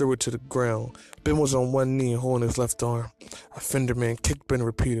and threw it to the ground. Ben was on one knee and holding his left arm. A Fender Man kicked Ben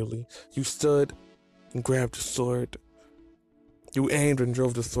repeatedly. You stood and grabbed the sword. You aimed and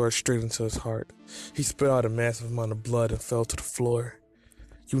drove the sword straight into his heart. He spit out a massive amount of blood and fell to the floor.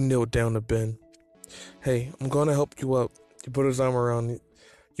 You knelt down to Ben. Hey, I'm gonna help you up. You put his arm around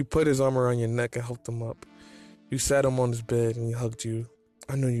your neck and helped him up. You sat him on his bed and he hugged you.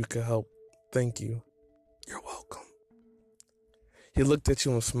 I knew you could help. Thank you. You're welcome. He looked at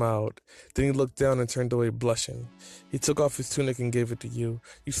you and smiled. Then he looked down and turned away blushing. He took off his tunic and gave it to you.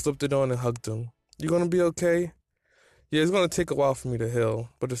 You slipped it on and hugged him. You gonna be okay? Yeah, it's gonna take a while for me to heal,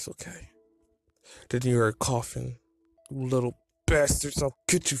 but it's okay. Then you heard coughing. You little bastards, I'll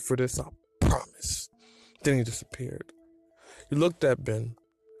get you for this, I promise. Then he disappeared. You looked at Ben.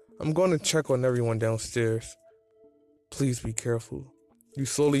 I'm going to check on everyone downstairs. Please be careful. You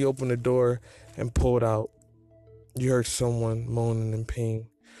slowly opened the door and pulled out. You heard someone moaning in pain.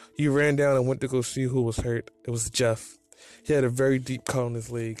 You ran down and went to go see who was hurt. It was Jeff. He had a very deep cut on his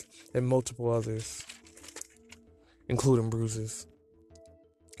leg and multiple others, including bruises.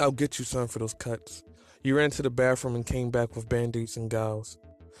 I'll get you some for those cuts. You ran to the bathroom and came back with band-aids and gauze.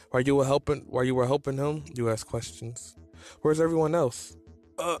 While you were helping him, you asked questions. Where's everyone else?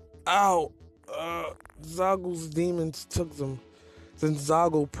 Ow! Zoggle's demons took them. Then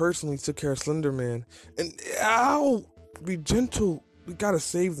Zoggle personally took care of Slender Man. And ow! Be gentle. We gotta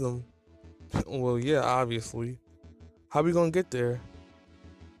save them. Well, yeah, obviously. How we gonna get there?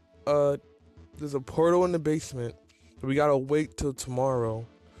 Uh, there's a portal in the basement. We gotta wait till tomorrow.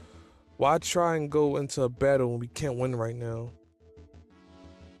 Why try and go into a battle when we can't win right now?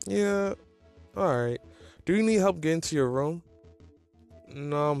 Yeah, alright. Do you need help getting to your room?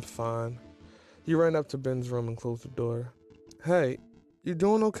 No, I'm fine. You ran up to Ben's room and closed the door. Hey, you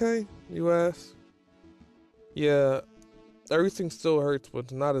doing okay? You asked. Yeah, everything still hurts,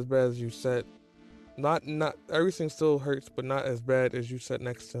 but not as bad as you said. Not everything still hurts, but not as bad as you sat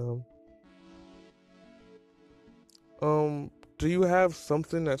next to him. Do you have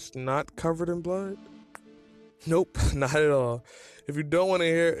something that's not covered in blood? Nope, not at all. If you don't want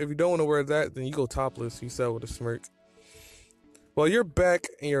to wear that, then you go topless, he said with a smirk. Well, you're back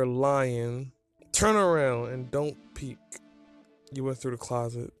and you're lying. Turn around and don't peek. You went through the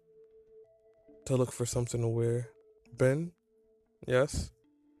closet to look for something to wear. Ben? Yes?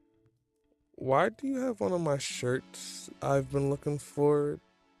 Why do you have one of my shirts I've been looking for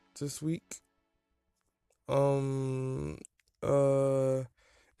this week? Um, uh,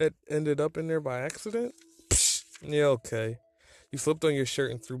 it ended up in there by accident? Psh, yeah, okay. You flipped on your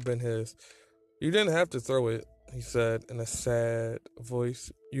shirt and threw Ben his. You didn't have to throw it, he said in a sad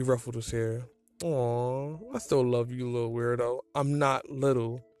voice. You ruffled his hair. Aw, I still love you, little weirdo. I'm not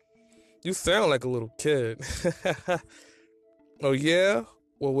little. You sound like a little kid. Oh, yeah?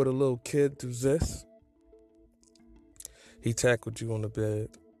 What would a little kid do this? He tackled you on the bed.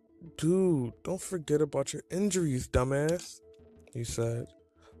 Dude, don't forget about your injuries, dumbass, he said.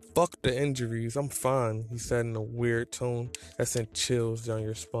 Fuck the injuries, I'm fine, he said in a weird tone that sent chills down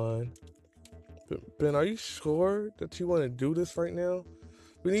your spine. Ben, are you sure that you want to do this right now?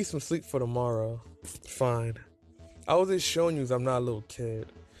 We need some sleep for tomorrow. Fine. I was just showing you I'm not a little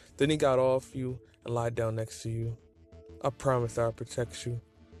kid. Then he got off you and lied down next to you. I promise I'll protect you.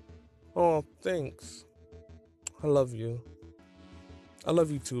 Oh, thanks. I love you. I love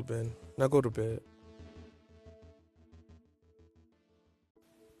you too, Ben. Now go to bed.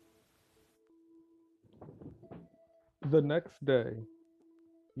 The next day,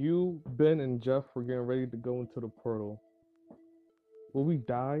 you, Ben, and Jeff were getting ready to go into the portal. Will we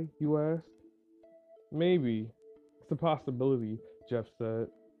die? You asked. Maybe. It's a possibility, Jeff said.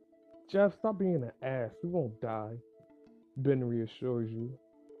 Jeff, stop being an ass. We won't die. Ben reassures you.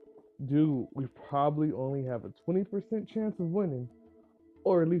 Dude, we probably only have a 20% chance of winning,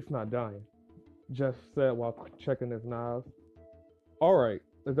 or at least not dying, Jeff said while checking his knives. Alright,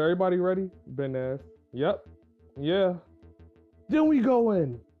 is everybody ready? Ben asked. Yep. Yeah. Then we go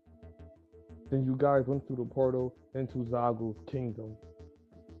in. Then you guys went through the portal into Zoggle's kingdom.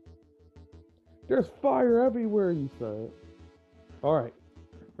 There's fire everywhere, he said. Alright,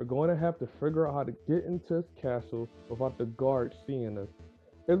 we're going to have to figure out how to get into his castle without the guards seeing us.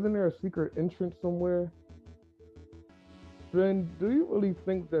 Isn't there a secret entrance somewhere? Ben, do you really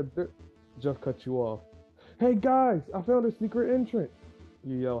think that there... Jeff cut you off. Hey guys, I found a secret entrance,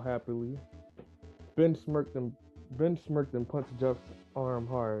 you yell happily. Ben smirked and punched Jeff's arm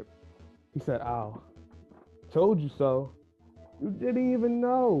hard. He said, ow. Told you so. You didn't even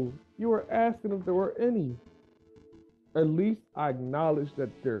know. You were asking if there were any. At least I acknowledged that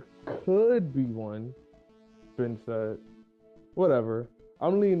there could be one, Ben said. Whatever.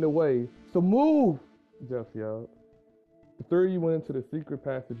 I'm leading the way, so move, Jeff yelled. The three of you went into the secret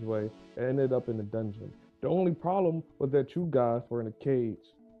passageway and ended up in the dungeon. The only problem was that you guys were in a cage.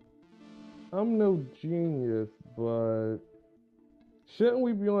 I'm no genius, but shouldn't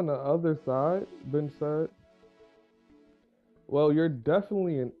we be on the other side? Ben said. Well, you're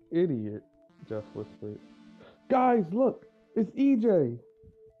definitely an idiot, Jeff whispered. Guys, look, it's EJ.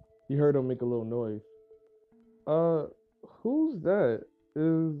 You heard him make a little noise. Who's that?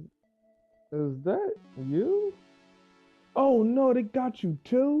 Is that you? Oh no, they got you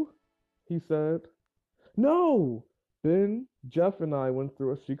too, he said. No! Then Jeff and I went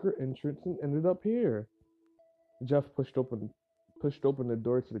through a secret entrance and ended up here. Jeff pushed open the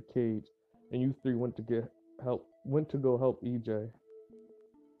door to the cage, and you three went to go help EJ.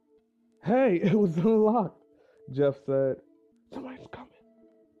 Hey, it was unlocked, Jeff said. Somebody's coming,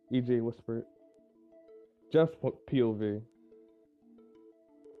 EJ whispered. Jeff's POV.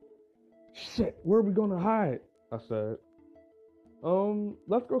 Shit, where are we gonna hide? I said.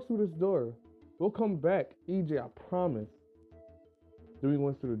 Let's go through this door. We'll come back, EJ, I promise. Then we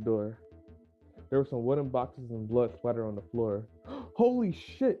went through the door. There were some wooden boxes and blood splattered on the floor. Holy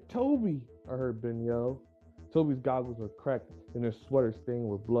shit, Toby! I heard Ben yell. Toby's goggles were cracked and his sweater stained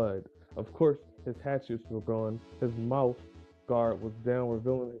with blood. Of course, his hatchets were gone. His mouth guard was down,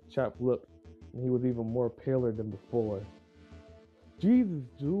 revealing his chapped lips, and he was even more paler than before. Jesus,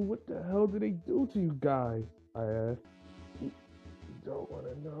 dude, what the hell did they do to you guys? I asked. You don't want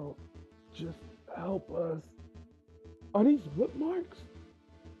to know. Just help us. Are these whip marks?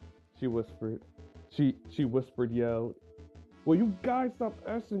 She whispered. She whispered, yelled. Will you guys stop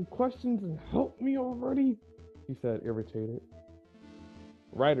asking questions and help me already? He said, irritated.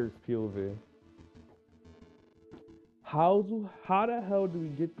 Writer's POV. How the hell do we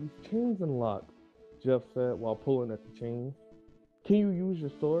get these chains unlocked? Jeff said while pulling at the chains. Can you use your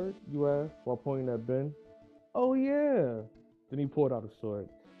sword? You asked while pointing at Ben. Oh yeah. Then he pulled out a sword.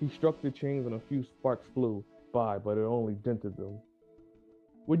 He struck the chains and a few sparks flew by, but it only dented them.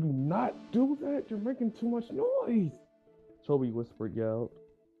 Would you not do that? You're making too much noise. Toby whispered, yelled.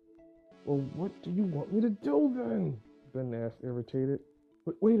 Well, what do you want me to do then? Ben asked, irritated.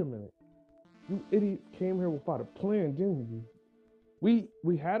 Wait a minute. You idiots came here without a plan, didn't you?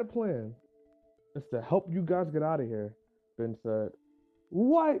 We had a plan. It's to help you guys get out of here, Ben said.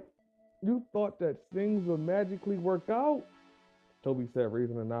 What? You thought that things would magically work out? Toby said,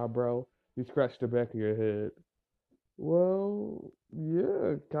 raising an eyebrow. You scratched the back of your head. Well,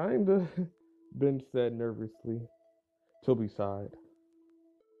 yeah, kinda, Ben said nervously. Toby sighed.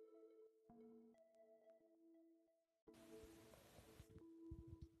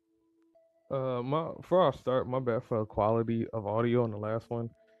 Before I start, my bad for the quality of audio on the last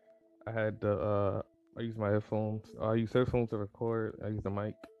one. I had I used my headphones. I used headphones to record. I used the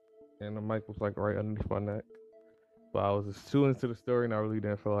mic, and the mic was like right underneath my neck. But I was just too into the story, and I really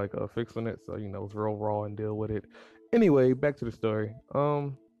didn't feel like fixing it. So it was real raw and deal with it. Anyway, back to the story.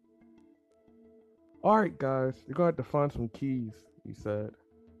 All right, guys, you're gonna have to find some keys. He said.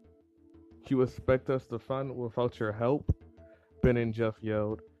 You expect us to find it without your help? Ben and Jeff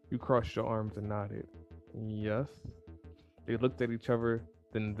yelled. You crossed your arms and nodded. Yes. They looked at each other,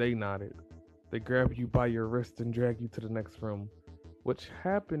 then they nodded. They grabbed you by your wrist and dragged you to the next room, which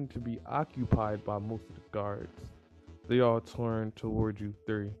happened to be occupied by most of the guards. They all turned toward you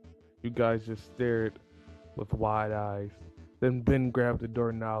three. You guys just stared with wide eyes. Then Ben grabbed the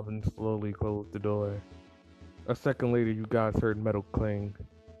doorknob and slowly closed the door. A second later, you guys heard metal clang.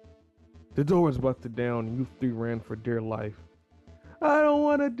 The door was busted down and you three ran for dear life. I don't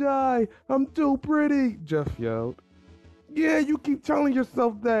want to die. I'm too pretty, Jeff yelled. Yeah, you keep telling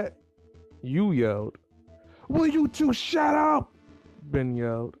yourself that. You yelled. Will you two shut up? Ben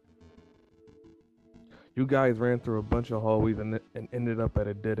yelled. You guys ran through a bunch of hallways and ended up at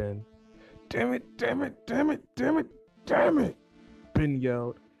a dead end. Damn it, damn it, damn it, damn it, damn it, Ben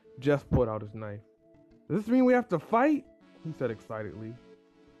yelled. Jeff pulled out his knife. Does this mean we have to fight? He said excitedly.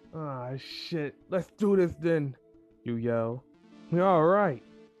 Ah, shit. Let's do this then, you yell. All right.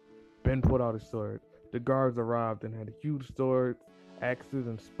 Ben pulled out his sword. The guards arrived and had huge swords, axes,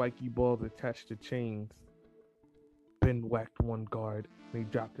 and spiky balls attached to chains. Ben whacked one guard and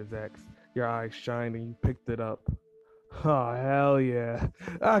he dropped his axe. Your eyes shined and you picked it up. Oh, hell yeah.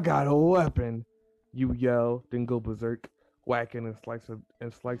 I got a weapon, you yell, then go berserk, whacking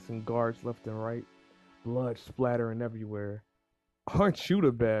and slicing guards left and right, blood splattering everywhere. Aren't you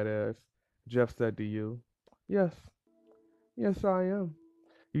the badass? Jeff said to you. Yes. Yes, I am.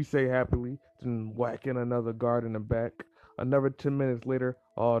 You say happily, then whacking another guard in the back. Another 10 minutes later,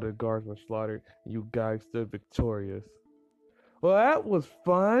 all the guards were slaughtered, and you guys stood victorious. Well, that was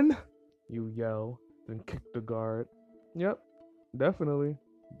fun, you yell, then kick the guard. Yep, definitely,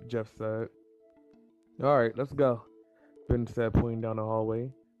 Jeff said. Alright, let's go, Ben said, pointing down the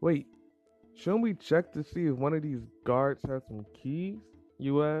hallway. Wait, shouldn't we check to see if one of these guards has some keys?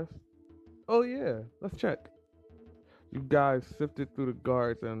 You asked. Oh yeah, let's check. You guys sifted through the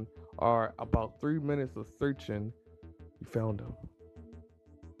guards and are about 3 minutes of searching. You found him.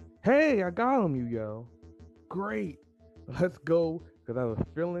 Hey, I got him, you yell. Great. Let's go, because I have a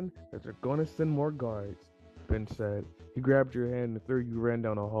feeling that they're going to send more guards, Ben said. He grabbed your hand and the three of you ran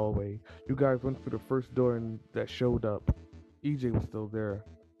down the hallway. You guys went through the first door that showed up. EJ was still there,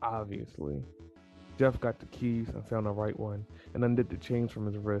 obviously. Jeff got the keys and found the right one and undid the chains from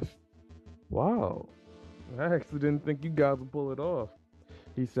his wrist. Wow. I actually didn't think you guys would pull it off,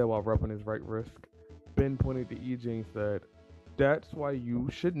 he said while rubbing his right wrist. Ben pointed to EJ and said, That's why you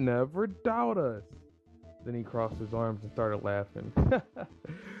should never doubt us. Then he crossed his arms and started laughing.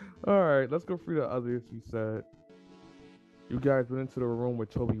 Alright, let's go through the others, he said. You guys went into the room where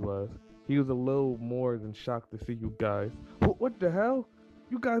Toby was. He was a little more than shocked to see you guys. What the hell?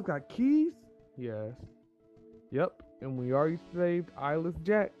 You guys got keys? He asked. Yep, And we already saved Eyeless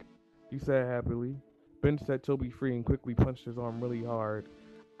Jack, he said happily. Ben set Toby free and quickly punched his arm really hard.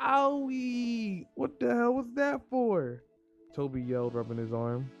 Owie! What the hell was that for? Toby yelled, rubbing his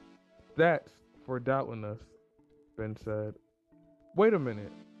arm. That's for doubting us, Ben said. Wait a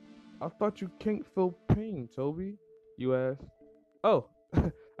minute. I thought you can't feel pain, Toby, you asked. Oh,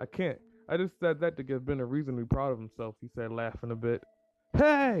 I can't. I just said that to give Ben a reason to be proud of himself, he said, laughing a bit.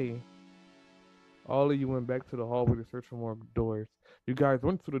 Hey! All of you went back to the hallway to search for more doors. You guys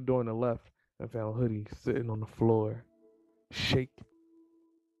went to the door on the left and found Hoodie sitting on the floor, shaking.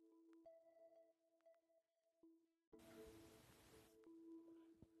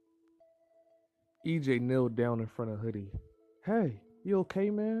 EJ kneeled down in front of Hoodie. Hey, you okay,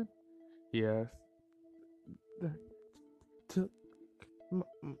 man? He asked. To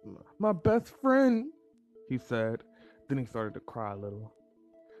my best friend, he said. Then he started to cry a little.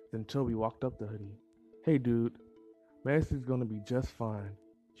 Then Toby walked up to Hoodie. Hey, dude, Massey's gonna be just fine,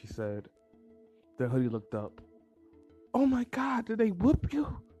 she said. Then Hoodie looked up. Oh my God, did they whoop you?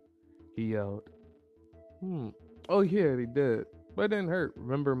 He yelled. Oh yeah, they did. But it didn't hurt.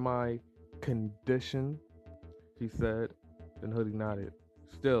 Remember my condition? She said. Then Hoodie nodded.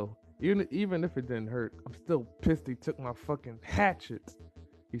 Still, even if it didn't hurt, I'm still pissed he took my fucking hatchet,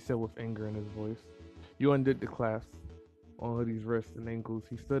 he said with anger in his voice. You undid the clasp on Hoodie's wrists and ankles.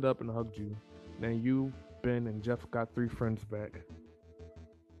 He stood up and hugged you. Then you, Ben, and Jeff got 3 friends back.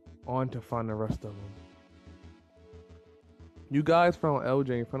 On to find the rest of them. You guys found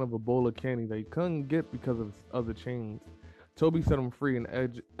LJ in front of a bowl of candy that he couldn't get because of his other chains. Toby set him free and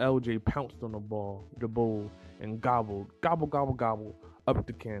LJ pounced on the bowl, and gobbled, gobble, gobble, gobble, up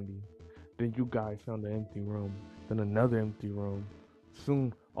the candy. Then you guys found an empty room, then another empty room.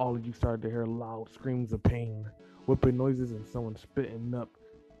 Soon, all of you started to hear loud screams of pain, whipping noises, and someone spitting up.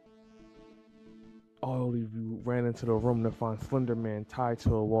 All of you ran into the room to find Slender Man tied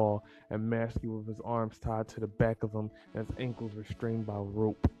to a wall and Masky with his arms tied to the back of him and his ankles restrained by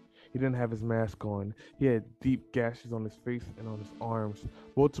rope. He didn't have his mask on. He had deep gashes on his face and on his arms.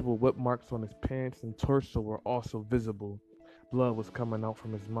 Multiple whip marks on his pants and torso were also visible. Blood was coming out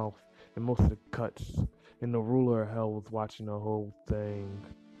from his mouth and most of the cuts. And the ruler of hell was watching the whole thing.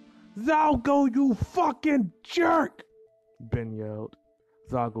 Zalgo, you fucking jerk! Ben yelled.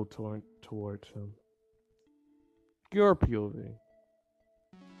 Zalgo turned towards him. Your POV.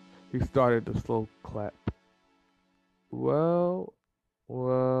 He started the slow clap. Well.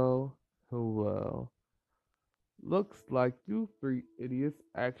 Looks like you 3 idiots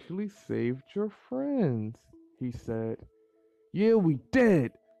actually saved your friends, he said. Yeah, we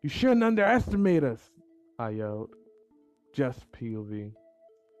did. You shouldn't underestimate us, I yelled. Just POV.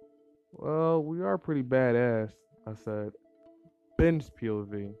 Well, we are pretty badass, I said. Ben's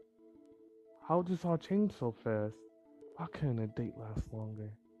POV. How did this all change so fast? Why couldn't a date last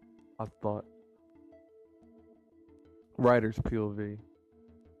longer? I thought. Writer's POV.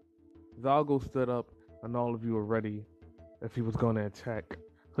 Zalgo stood up and all of you were ready if he was going to attack.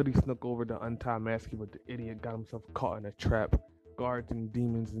 Hoodie snuck over to untie Masky, but the idiot got himself caught in a trap. Guards and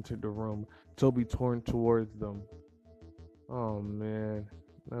demons entered the room. Toby turned towards them. Oh man,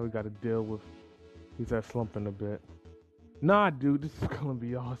 now we gotta deal with. He's at slumping a bit. Nah, dude, this is gonna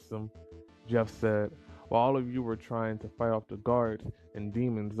be awesome, Jeff said. While all of you were trying to fight off the guards and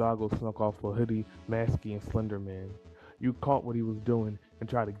demons, Zalgo snuck off with Hoodie, Masky, and Slender Man. You caught what he was doing and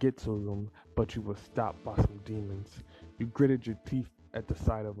tried to get to him, but you were stopped by some demons. You gritted your teeth at the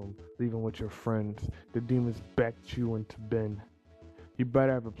sight of them, leaving with your friends. The demons backed you into Ben. You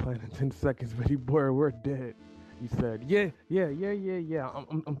better have a plan in 10 seconds, baby boy, we're dead. He said, yeah,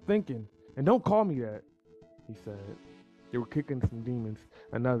 I'm thinking. And don't call me that, he said. They were kicking some demons,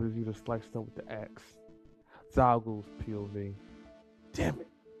 and others you just sliced up with the axe. Zalgo's POV. Damn it,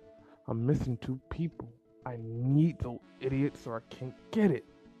 I'm missing 2 people. I need those idiots or I can't get it.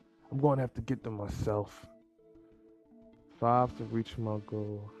 I'm going to have to get them myself. 5 to reach my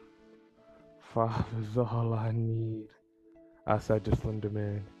goal. 5 is all I need, I said to Slender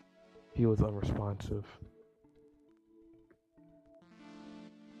Man. He was unresponsive.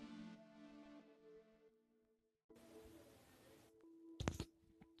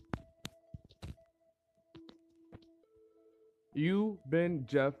 You, Ben,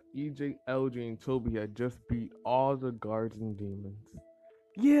 Jeff, EJ, LJ, and Toby had just beat all the guards and demons.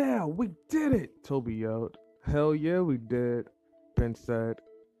 Yeah, we did it, Toby yelled. Hell yeah, we did, Ben said.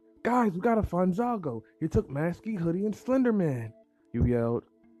 Guys, we gotta find Zalgo. He took Masky, Hoodie, and Slender Man, you yelled.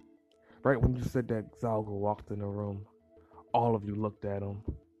 Right when you said that, Zalgo walked in the room. All of you looked at him.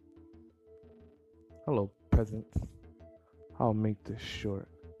 Hello, peasants. I'll make this short.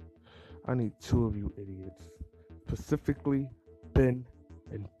 I need 2 of you idiots Specifically, Ben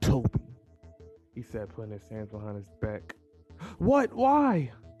and Toby, he said, putting his hands behind his back. What? Why?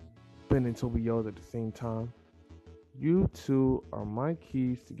 Ben and Toby yelled at the same time. You two are my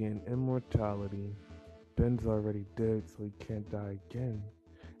keys to gain immortality. Ben's already dead, so he can't die again.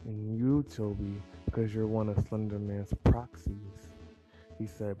 And you, Toby, because you're one of Slender Man's proxies, he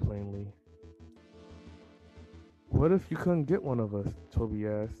said plainly. What if you couldn't get one of us? Toby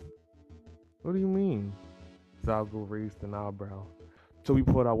asked. What do you mean? Zalgo raised an eyebrow. Toby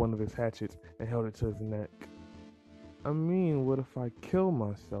pulled out one of his hatchets and held it to his neck. I mean, what if I kill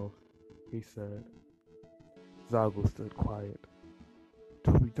myself? He said. Zalgo stood quiet.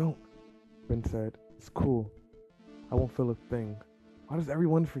 Toby, don't, Ben said. It's cool. I won't feel a thing. Why does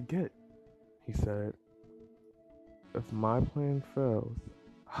everyone forget? He said. If my plan fails,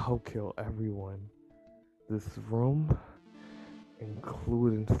 I'll kill everyone. This room,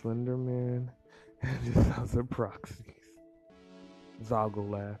 including Slender Man and his other proxies. Zalgo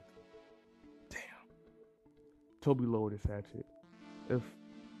laughed. Damn. Toby lowered his hatchet.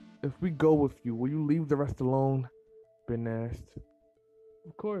 If we go with you, will you leave the rest alone? Ben asked.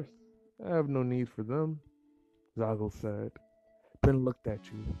 Of course. I have no need for them, Zalgo said. Ben looked at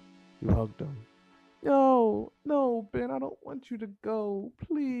you. You hugged him. No, Ben, I don't want you to go.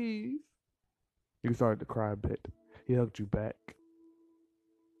 Please. You started to cry a bit. He hugged you back.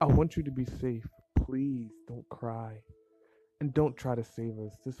 I want you to be safe. Please don't cry. And don't try to save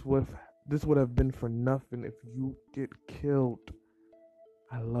us. This would have been for nothing if you get killed.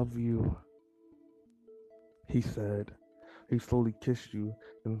 I love you, he said. He slowly kissed you,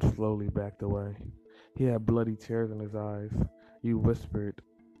 then slowly backed away. He had bloody tears in his eyes. You whispered,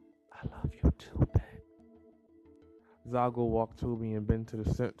 I love you too, Ben. Zalgo walked Toby and Ben to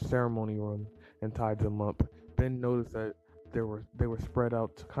the ceremony room and tied them up. Ben noticed that they were spread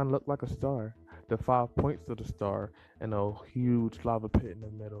out to kind of look like a star. The 5 points of the star and a huge lava pit in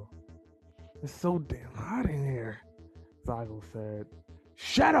the middle. It's so damn hot in here, Zalgo said.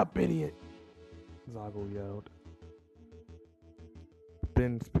 Shut up, idiot! Zalgo yelled.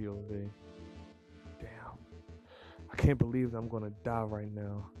 Ben's POV. Damn. I can't believe I'm gonna die right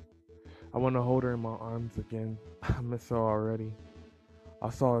now. I want to hold her in my arms again. I miss her already.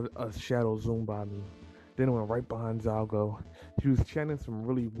 I saw a shadow zoom by me. Then it went right behind Zalgo. He was chanting some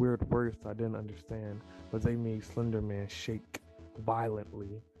really weird words I didn't understand, but they made Slender Man shake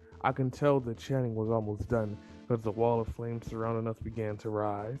violently. I can tell the chanting was almost done because the wall of flames surrounding us began to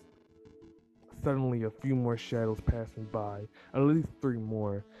rise. Suddenly, a few more shadows passed me by, at least 3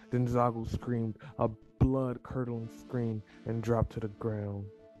 more. Then Zalgo screamed a blood-curdling scream and dropped to the ground.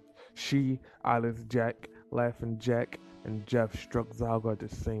 She, Eyeless Jack, Laughing Jack, and Jeff struck Zalgo at the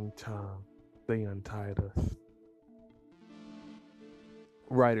same time. They untied us.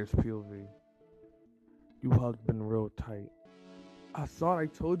 Writer's POV. You hugged Ben real tight. I thought I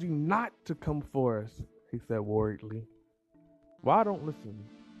told you not to come for us, he said worriedly. Why don't listen?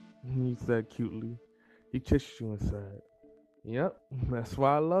 He said cutely. He kissed you and said, Yep, that's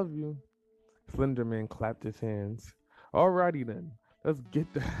why I love you. Slenderman clapped his hands. Alrighty then. Let's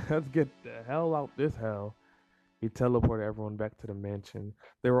get the hell out this hell. He teleported everyone back to the mansion.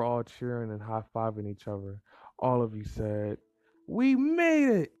 They were all cheering and high-fiving each other. All of you said, We made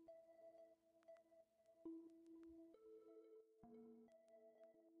it!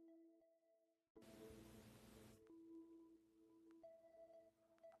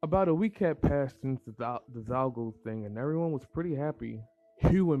 About a week had passed since the Zalgo thing, and everyone was pretty happy.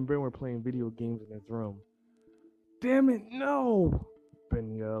 Hugh and Ben were playing video games in his room. Damn it, no!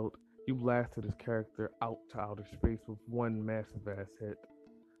 Ben yelled. He blasted his character out to outer space with one massive ass hit.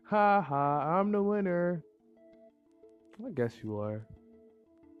 Ha ha, I'm the winner. I guess you are.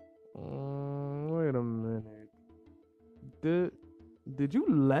 Wait a minute. Did you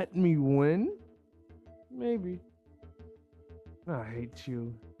let me win? Maybe. I hate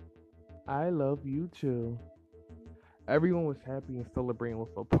you. I love you too. Everyone was happy and celebrating with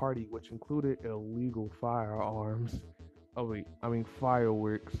a party which included illegal firearms.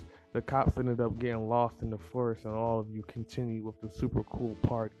 Fireworks. The cops ended up getting lost in the forest and all of you continued with the super cool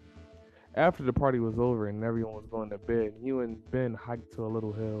party. After the party was over and everyone was going to bed, you and Ben hiked to a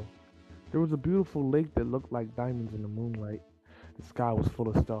little hill. There was a beautiful lake that looked like diamonds in the moonlight. The sky was full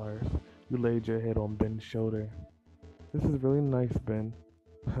of stars. You laid your head on Ben's shoulder. This is really nice, Ben.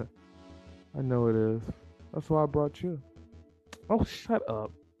 I know it is. That's why I brought you. Oh, shut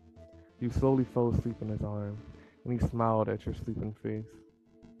up. You slowly fell asleep in his arms, and he smiled at your sleeping face.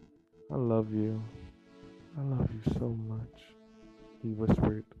 I love you. I love you so much, he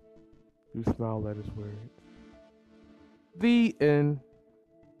whispered. You smiled at his words. The end.